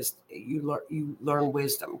make it wisdom. You learn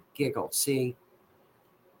wisdom. Giggle. See?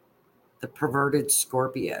 The perverted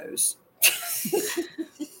Scorpios.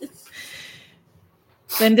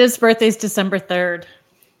 Linda's birthday is December 3rd.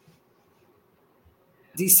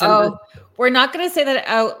 December. Oh, we're not going to say that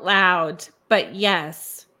out loud, but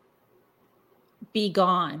yes. Be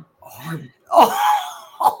gone.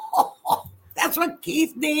 That's what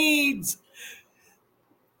Keith needs.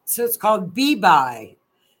 So it's called Be By.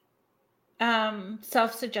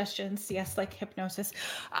 Self-suggestions, yes, like hypnosis.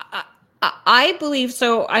 I believe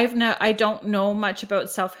so. I don't know much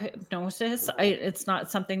about self-hypnosis. It's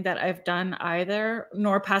not something that I've done either,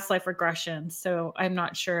 nor past life regression. So I'm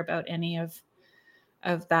not sure about any of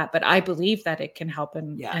that, but I believe that it can help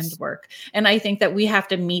and work. And I think that we have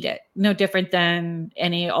to meet it, no different than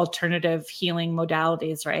any alternative healing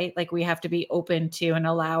modalities, right? Like we have to be open to and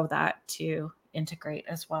allow that to integrate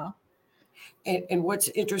as well. And what's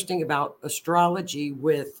interesting about astrology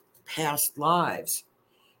with past lives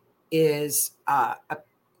is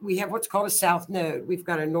we have what's called a south node. We've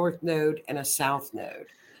got a north node and a south node.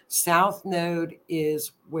 South node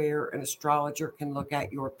is where an astrologer can look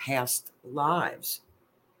at your past lives.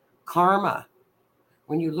 Karma.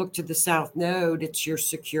 When you look to the south node, it's your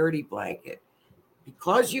security blanket.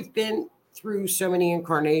 Because you've been through so many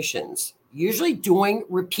incarnations, usually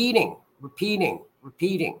repeating.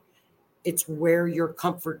 It's where your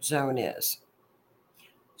comfort zone is.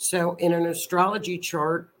 So in an astrology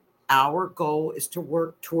chart, our goal is to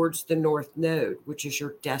work towards the north node, which is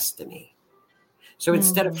your destiny. So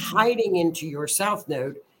instead of hiding into your south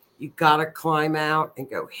node, you got to climb out and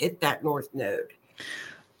go hit that north node.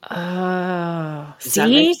 Does that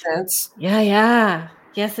make sense? Yeah.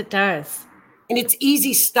 Yes, it does. And it's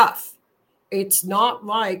easy stuff. It's not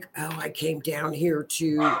like, I came down here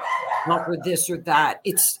to conquer this or that.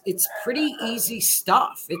 It's pretty easy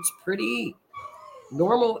stuff. It's pretty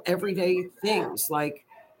normal, everyday things. Like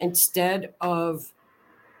instead of,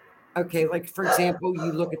 like for example,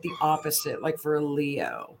 you look at the opposite, like for a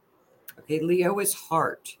Leo. Okay, Leo is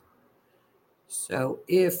heart. So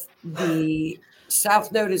if the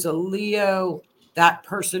south node is a Leo, that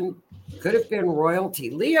person could have been royalty.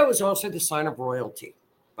 Leo is also the sign of royalty,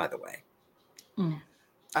 by the way.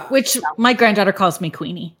 Which my granddaughter calls me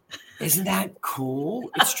Queenie. Isn't that cool?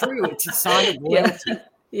 It's true. It's a sign of royalty.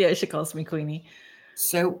 Yeah, she calls me Queenie.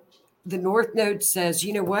 So the north node says,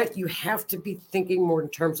 you know what? You have to be thinking more in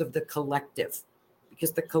terms of the collective,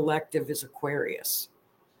 because the collective is Aquarius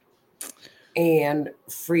and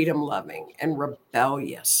freedom loving and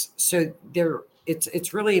rebellious. So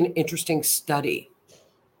it's really an interesting study.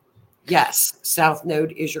 Yes, south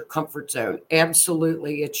node is your comfort zone.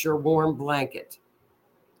 Absolutely. It's your warm blanket.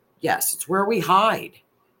 Yes, it's where we hide.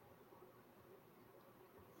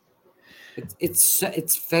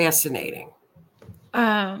 It's fascinating.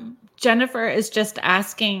 Jennifer is just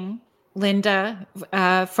asking Linda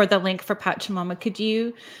for the link for Pachamama. Could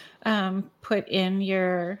you put in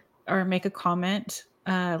or make a comment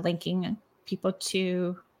linking people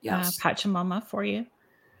to Pachamama for you?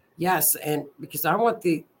 Yes, and because I want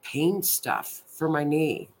the pain stuff for my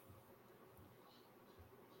knee.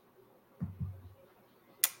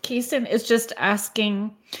 Kaysen is just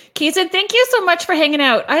asking. Kaysen, thank you so much for hanging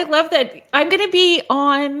out. I love that. I'm going to be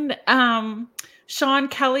on Sean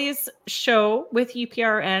Kelly's show with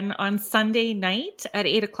UPRN on Sunday night at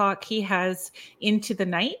 8:00. He has Into the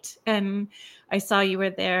Night, and I saw you were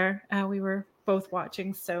there. We were both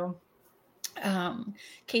watching. So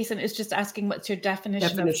Kaysen is just asking, what's your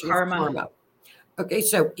definition of karma? Okay,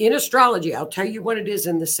 so in astrology, I'll tell you what it is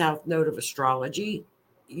in the South Node of astrology,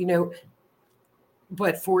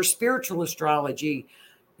 but for spiritual astrology,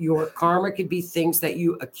 your karma could be things that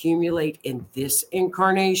you accumulate in this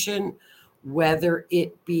incarnation, whether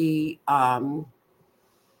it be your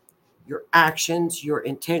actions, your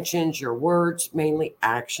intentions, your words, mainly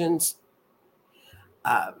actions.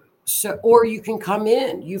 Or you can come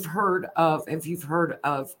in. If you've heard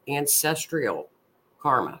of ancestral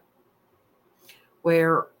karma,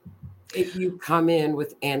 where if you come in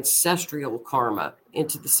with ancestral karma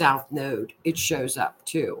into the South Node, it shows up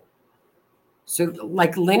too. So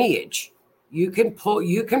like lineage, you can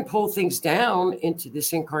pull things down into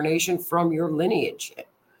this incarnation from your lineage.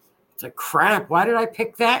 It's like, crap, why did I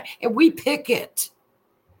pick that? And we pick it.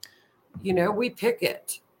 We pick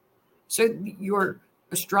it. So your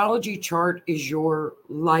astrology chart is your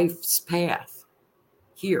life's path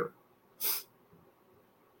here.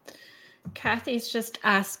 Kathy's just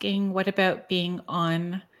asking, what about being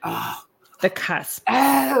on the cusp?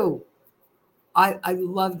 Oh, I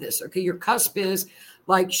love this. Okay, your cusp is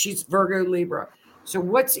like she's Virgo Libra. So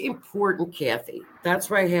what's important, Kathy? That's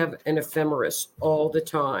why I have an ephemeris all the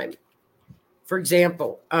time. For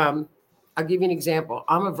example, I'll give you an example.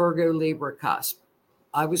 I'm a Virgo Libra cusp.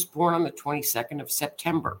 I was born on the 22nd of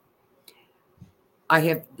September. I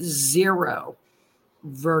have 0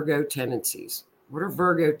 Virgo tendencies. What are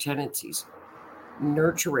Virgo tendencies?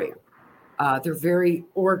 Nurturing. They're very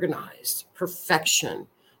organized. Perfection.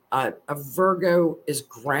 A Virgo is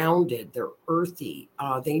grounded. They're earthy.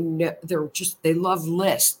 They love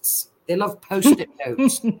lists. They love Post-it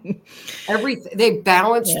notes. Everything. They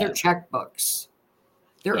balance their checkbooks.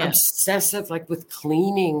 They're obsessive, like with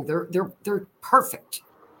cleaning. They're perfect.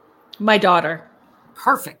 My daughter.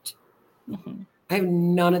 Perfect. Mm-hmm. I have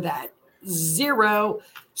none of that. 0.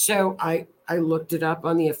 So I looked it up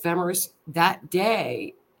on the ephemeris. That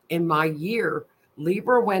day in my year,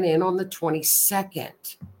 Libra went in on the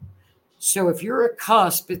 22nd. So if you're a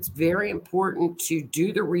cusp, it's very important to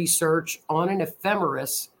do the research on an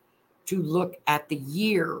ephemeris to look at the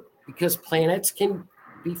year, because planets can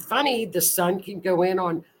be funny. The sun can go in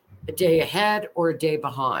on a day ahead or a day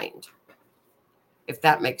behind, if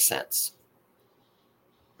that makes sense.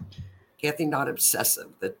 Kathy, not obsessive.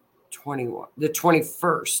 The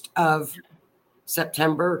 21st of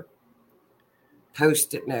September,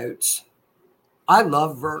 Post-it notes. I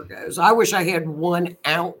love Virgos. I wish I had 1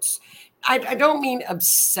 ounce. I don't mean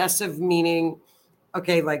obsessive, meaning,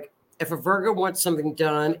 okay, like if a Virgo wants something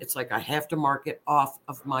done, it's like I have to mark it off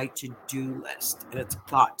of my to-do list and it's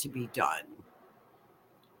got to be done.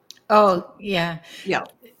 Oh, yeah. Yeah.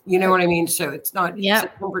 You know what I mean? So it's not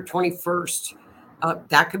September 21st.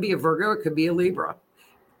 That could be a Virgo. It could be a Libra.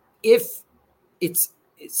 It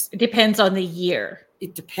depends on the year.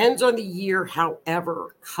 It depends on the year.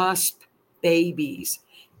 However, cusp babies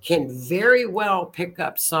can very well pick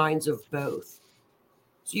up signs of both.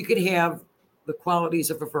 So you could have the qualities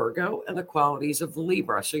of a Virgo and the qualities of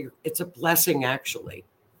Libra. So it's a blessing, actually.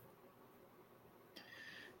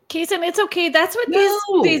 Kaysen, it's okay. That's what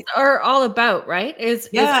these are all about, right? Is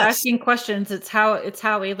asking questions. It's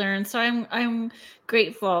how we learn. So I'm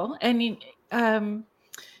grateful. And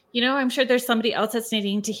I'm sure there's somebody else that's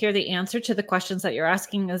needing to hear the answer to the questions that you're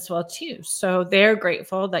asking as well too. So they're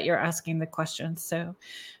grateful that you're asking the questions. So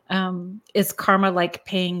is karma like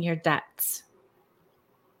paying your debts?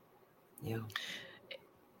 Yeah.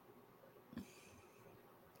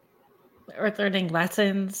 Or learning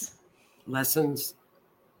lessons.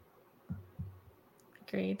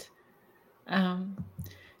 Great.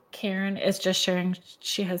 Karen is just sharing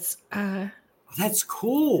she has that's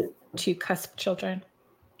cool. 2 cusp children.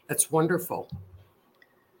 That's wonderful.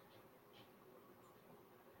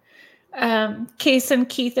 Kaysen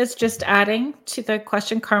Keith is just adding to the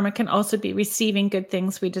question, karma can also be receiving good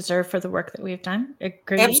things we deserve for the work that we've done.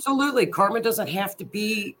 Agreed? Absolutely. Karma doesn't have to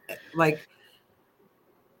be like,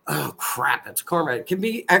 oh crap, it's karma. It can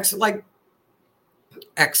be excellent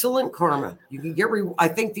karma. You can get, I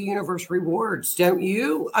think the universe rewards, don't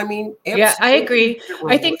you? I mean, yeah, I agree.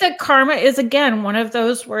 I think that karma is, again, one of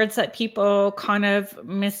those words that people kind of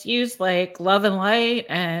misuse, like love and light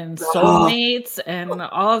and soulmates and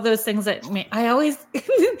all of those things that I always,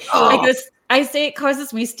 I say it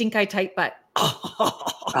causes me stink eye tight butt.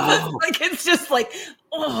 Oh. Like it's just like,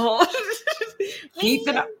 oh. Keith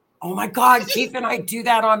and I, oh my God, Keith and I do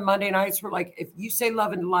that on Monday nights. We're like, if you say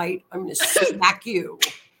love and light, I'm going to smack you.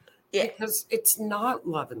 Yeah. Because it's not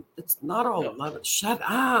love and it's not all love. Shut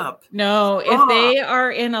up. No, if they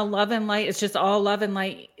are in a love and light, it's just all love and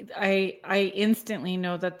light. I instantly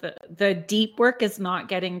know that the deep work is not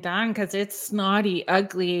getting done because it's snotty,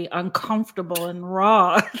 ugly, uncomfortable, and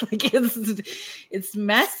raw. Like it's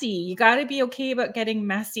messy. You got to be okay about getting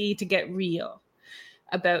messy to get real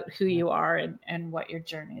about who you are and what your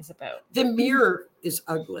journey is about. The mirror is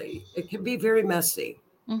ugly. It can be very messy.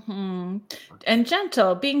 Mm-hmm.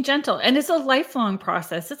 And being gentle. And it's a lifelong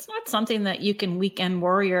process. It's not something that you can weekend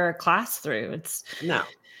warrior class through. It's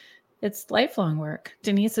lifelong work.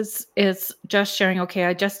 Denise is just sharing, okay,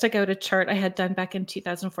 I just took out a chart I had done back in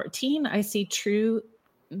 2014. I see true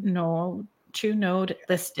node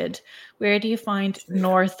listed. Where do you find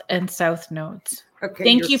north and south nodes? Okay.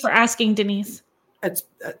 Thank you for asking, Denise. It's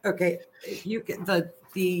okay. You get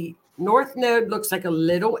the north node looks like a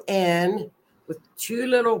little N with two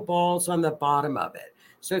little balls on the bottom of it.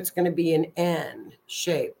 So it's going to be an N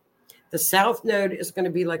shape. The south node is going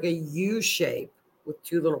to be like a U shape with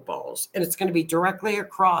two little balls, and it's going to be directly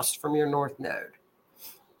across from your north node.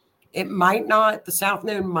 The south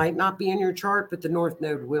node might not be in your chart, but the north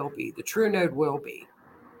node will be. The true node will be.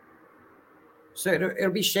 So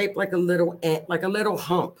it'll be shaped like a little N, like a little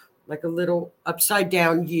hump, like a little upside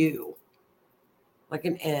down U, like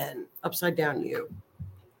an N, upside down U.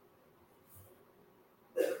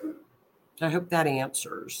 I hope that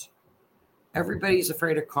answers. Everybody's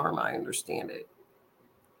afraid of karma. I understand it.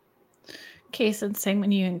 Okay, so saying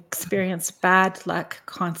when you experience bad luck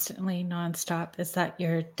constantly, nonstop, is that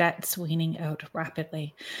your debt's weaning out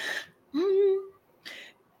rapidly?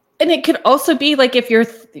 And it could also be like if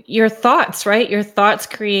your thoughts, right? Your thoughts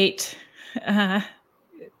create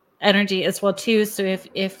energy as well too. So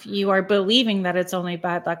if you are believing that it's only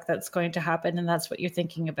bad luck that's going to happen, and that's what you're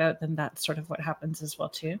thinking about, then that's sort of what happens as well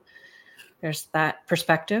too. There's that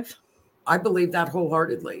perspective. I believe that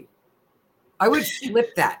wholeheartedly. I would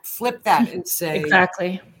flip that and say,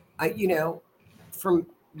 exactly. From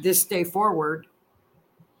this day forward.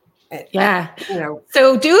 Yeah.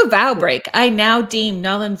 So do a vow break. I now deem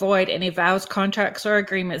null and void any vows, contracts, or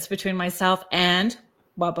agreements between myself and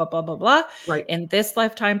blah, blah, blah, blah, blah. Right. In this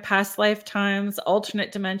lifetime, past lifetimes,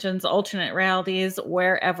 alternate dimensions, alternate realities,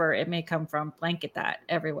 wherever it may come from, blanket that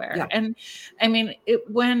everywhere. Yeah. And I mean,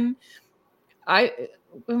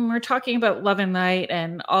 when we're talking about love and light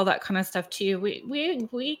and all that kind of stuff too,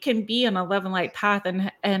 we can be on a love and light path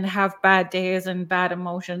and have bad days and bad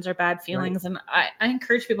emotions or bad feelings. Right. And I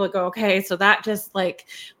encourage people to go, okay, so that just like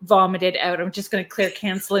vomited out. I'm just going to clear,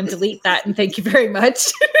 cancel, and delete that. And thank you very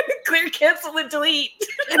much. Clear, cancel, and delete.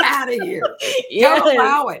 Get out of here. Yes. Don't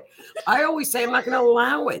allow it. I always say I'm not going to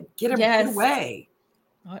allow it. Get him away.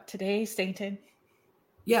 Not today, Satan.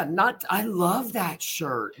 Yeah, I love that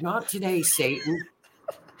shirt. Not today, Satan.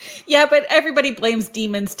 Yeah, but everybody blames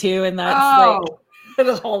demons too, and that's like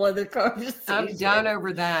a whole other conversation. I'm done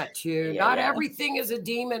over that too. Yeah. Not everything is a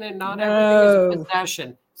demon, and not everything is a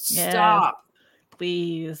possession. Stop. Yes,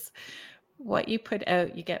 please. What you put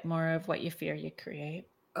out, you get more of. What you fear, you create.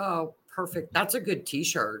 Oh, perfect. That's a good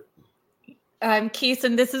T-shirt. Keith,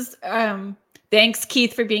 and this is thanks,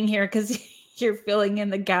 Keith, for being here because you're filling in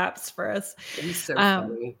the gaps for us. He's so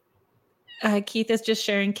funny. Keith is just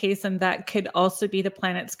sharing case, and that could also be the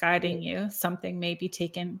planets guiding you. Something may be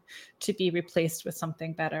taken to be replaced with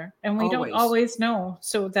something better. And we don't always know.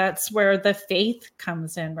 So that's where the faith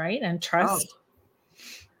comes in, right? And trust. Oh,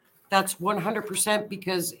 that's 100%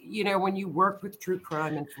 because, when you work with true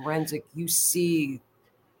crime and forensic, you see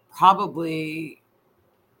probably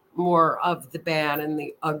more of the bad and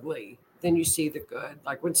the ugly than you see the good.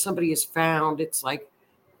 Like when somebody is found, it's like,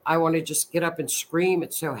 I want to just get up and scream.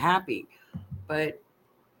 It's so happy. But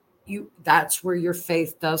that's where your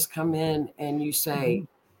faith does come in, and you say,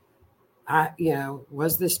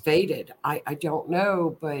 was this fated? I don't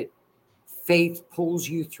know, but faith pulls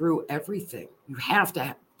you through everything. You have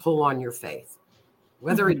to pull on your faith,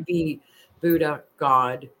 whether it be Buddha,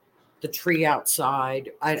 God, the tree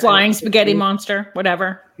outside, flying spaghetti monster,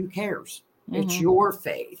 whatever. Who cares? It's your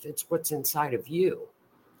faith. It's what's inside of you.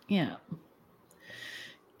 Yeah.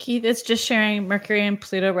 Keith is just sharing Mercury and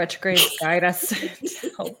Pluto retrogrades guide us to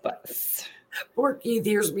help us. Poor Keith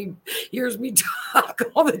hears me talk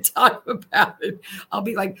all the time about it. I'll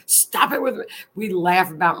be like, stop it with me. We laugh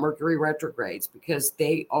about Mercury retrogrades because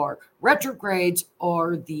retrogrades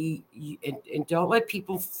are and don't let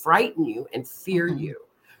people frighten you and fear you.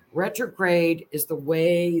 Retrograde is the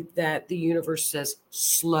way that the universe says,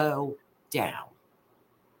 slow down.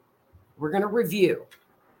 We're going to review.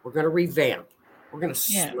 We're going to revamp. We're going to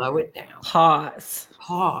slow it down.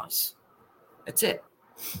 Pause. That's it.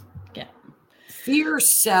 Yeah. Fear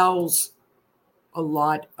sells a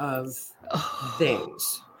lot of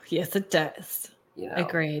things. Yes, it does. You know?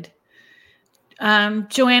 Agreed.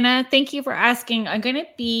 Joanna, thank you for asking. I'm going to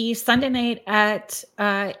be Sunday night at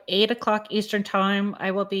 8 o'clock Eastern time.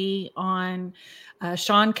 I will be on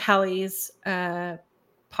Sean Kelly's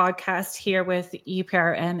podcast here with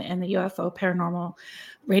UPRN and the UFO Paranormal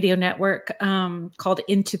Radio Network called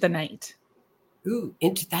Into the Night. Ooh,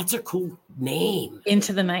 that's a cool name.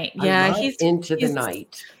 Into the Night. Yeah, he's Into the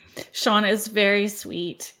Night. Sean is very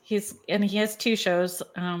sweet. He has 2 shows.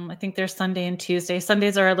 I think they're Sunday and Tuesday.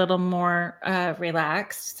 Sundays are a little more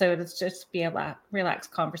relaxed. So it'll just be a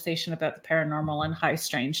relaxed conversation about the paranormal and high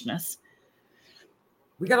strangeness.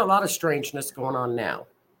 We got a lot of strangeness going on now.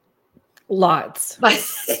 Lots.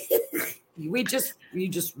 You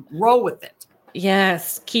just roll with it.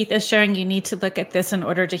 Yes. Keith is sharing you need to look at this in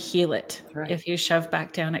order to heal it. Right. If you shove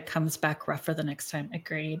back down, it comes back rougher the next time.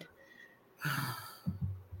 Agreed.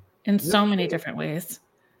 In so many different ways.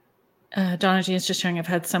 Donna G is just sharing, I've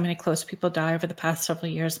had so many close people die over the past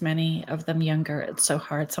several years, many of them younger. It's so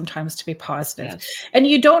hard sometimes to be positive. Yes. And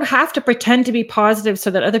you don't have to pretend to be positive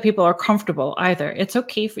so that other people are comfortable either. It's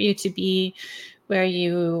okay for you to be where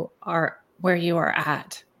you are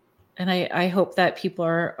at. And I hope that people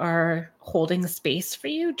are holding space for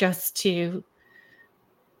you just to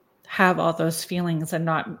have all those feelings and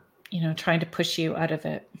not, trying to push you out of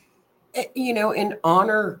it. And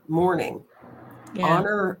honor mourning,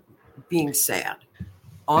 honor being sad,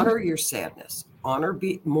 honor your sadness, honor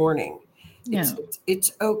mourning.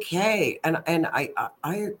 It's okay. And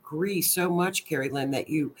I agree so much, Kerrilynn, that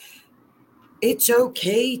it's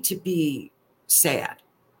okay to be sad.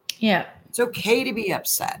 Yeah. It's okay to be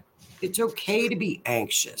upset. It's okay to be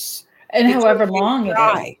anxious. And however long it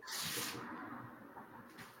is.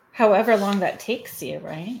 However long that takes you,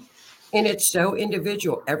 right? And it's so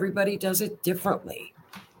individual. Everybody does it differently.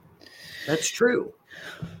 That's true.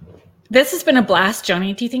 This has been a blast,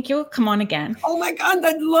 Joni. Do you think you'll come on again? Oh my God,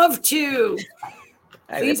 I'd love to.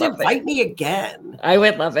 Please invite me again. I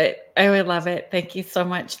would love it. Thank you so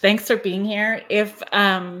much. Thanks for being here. If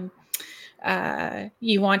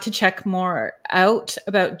you want to check more out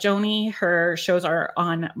about Joni, her shows are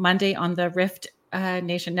on Monday on the Rift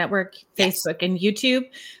Nation Network, Facebook, and YouTube.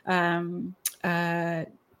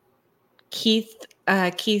 Keith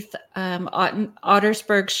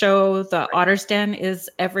Ottersberg show, the Otter's Den, is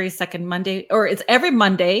every second Monday, or it's every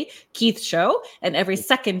Monday, Keith's show, and every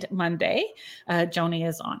second Monday, Joni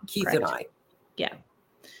is on. Keith correct? And I. Yeah.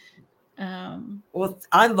 Well,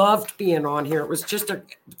 I loved being on here. It was just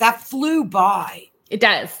that flew by. It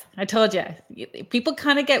does. I told you. People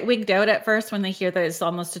kind of get wigged out at first when they hear that it's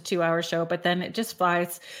almost a 2-hour show, but then it just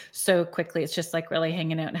flies so quickly. It's just like really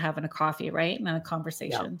hanging out and having a coffee, right? And then a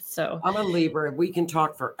conversation. Yeah. So I'm a Libra. We can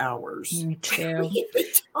talk for hours. Me too.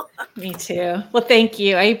 Me too. Well, thank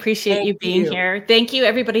you. I appreciate you being here. Thank you,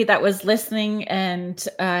 everybody that was listening and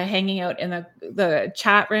hanging out in the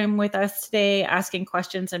chat room with us today, asking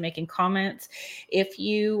questions and making comments. If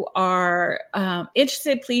you are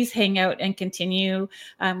interested, please hang out and continue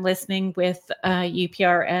listening with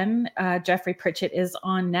UPRN. Jeffrey Pritchett is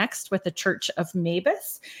on next with the Church of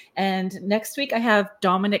Mavis. And next week I have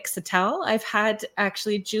Dominic Sattel. I've had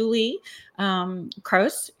actually Julie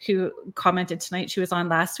Kraus, who commented tonight. She was on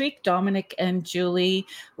last week. Dominic and Julie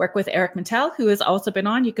work with Eric Mattel, who has also been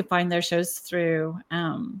on. You can find their shows through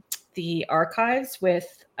the archives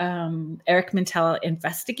with Eric Mattel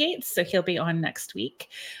Investigates. So he'll be on next week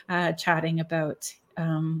chatting about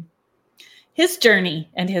his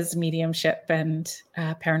journey and his mediumship and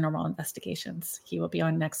paranormal investigations. He will be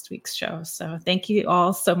on next week's show. So thank you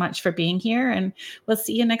all so much for being here, and we'll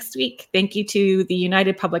see you next week. Thank you to the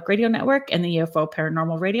United Public Radio Network and the UFO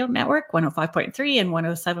Paranormal Radio Network, 105.3 and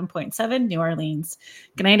 107.7 New Orleans.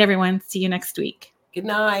 Good night, everyone. See you next week. Good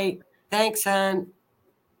night. Thanks, hon.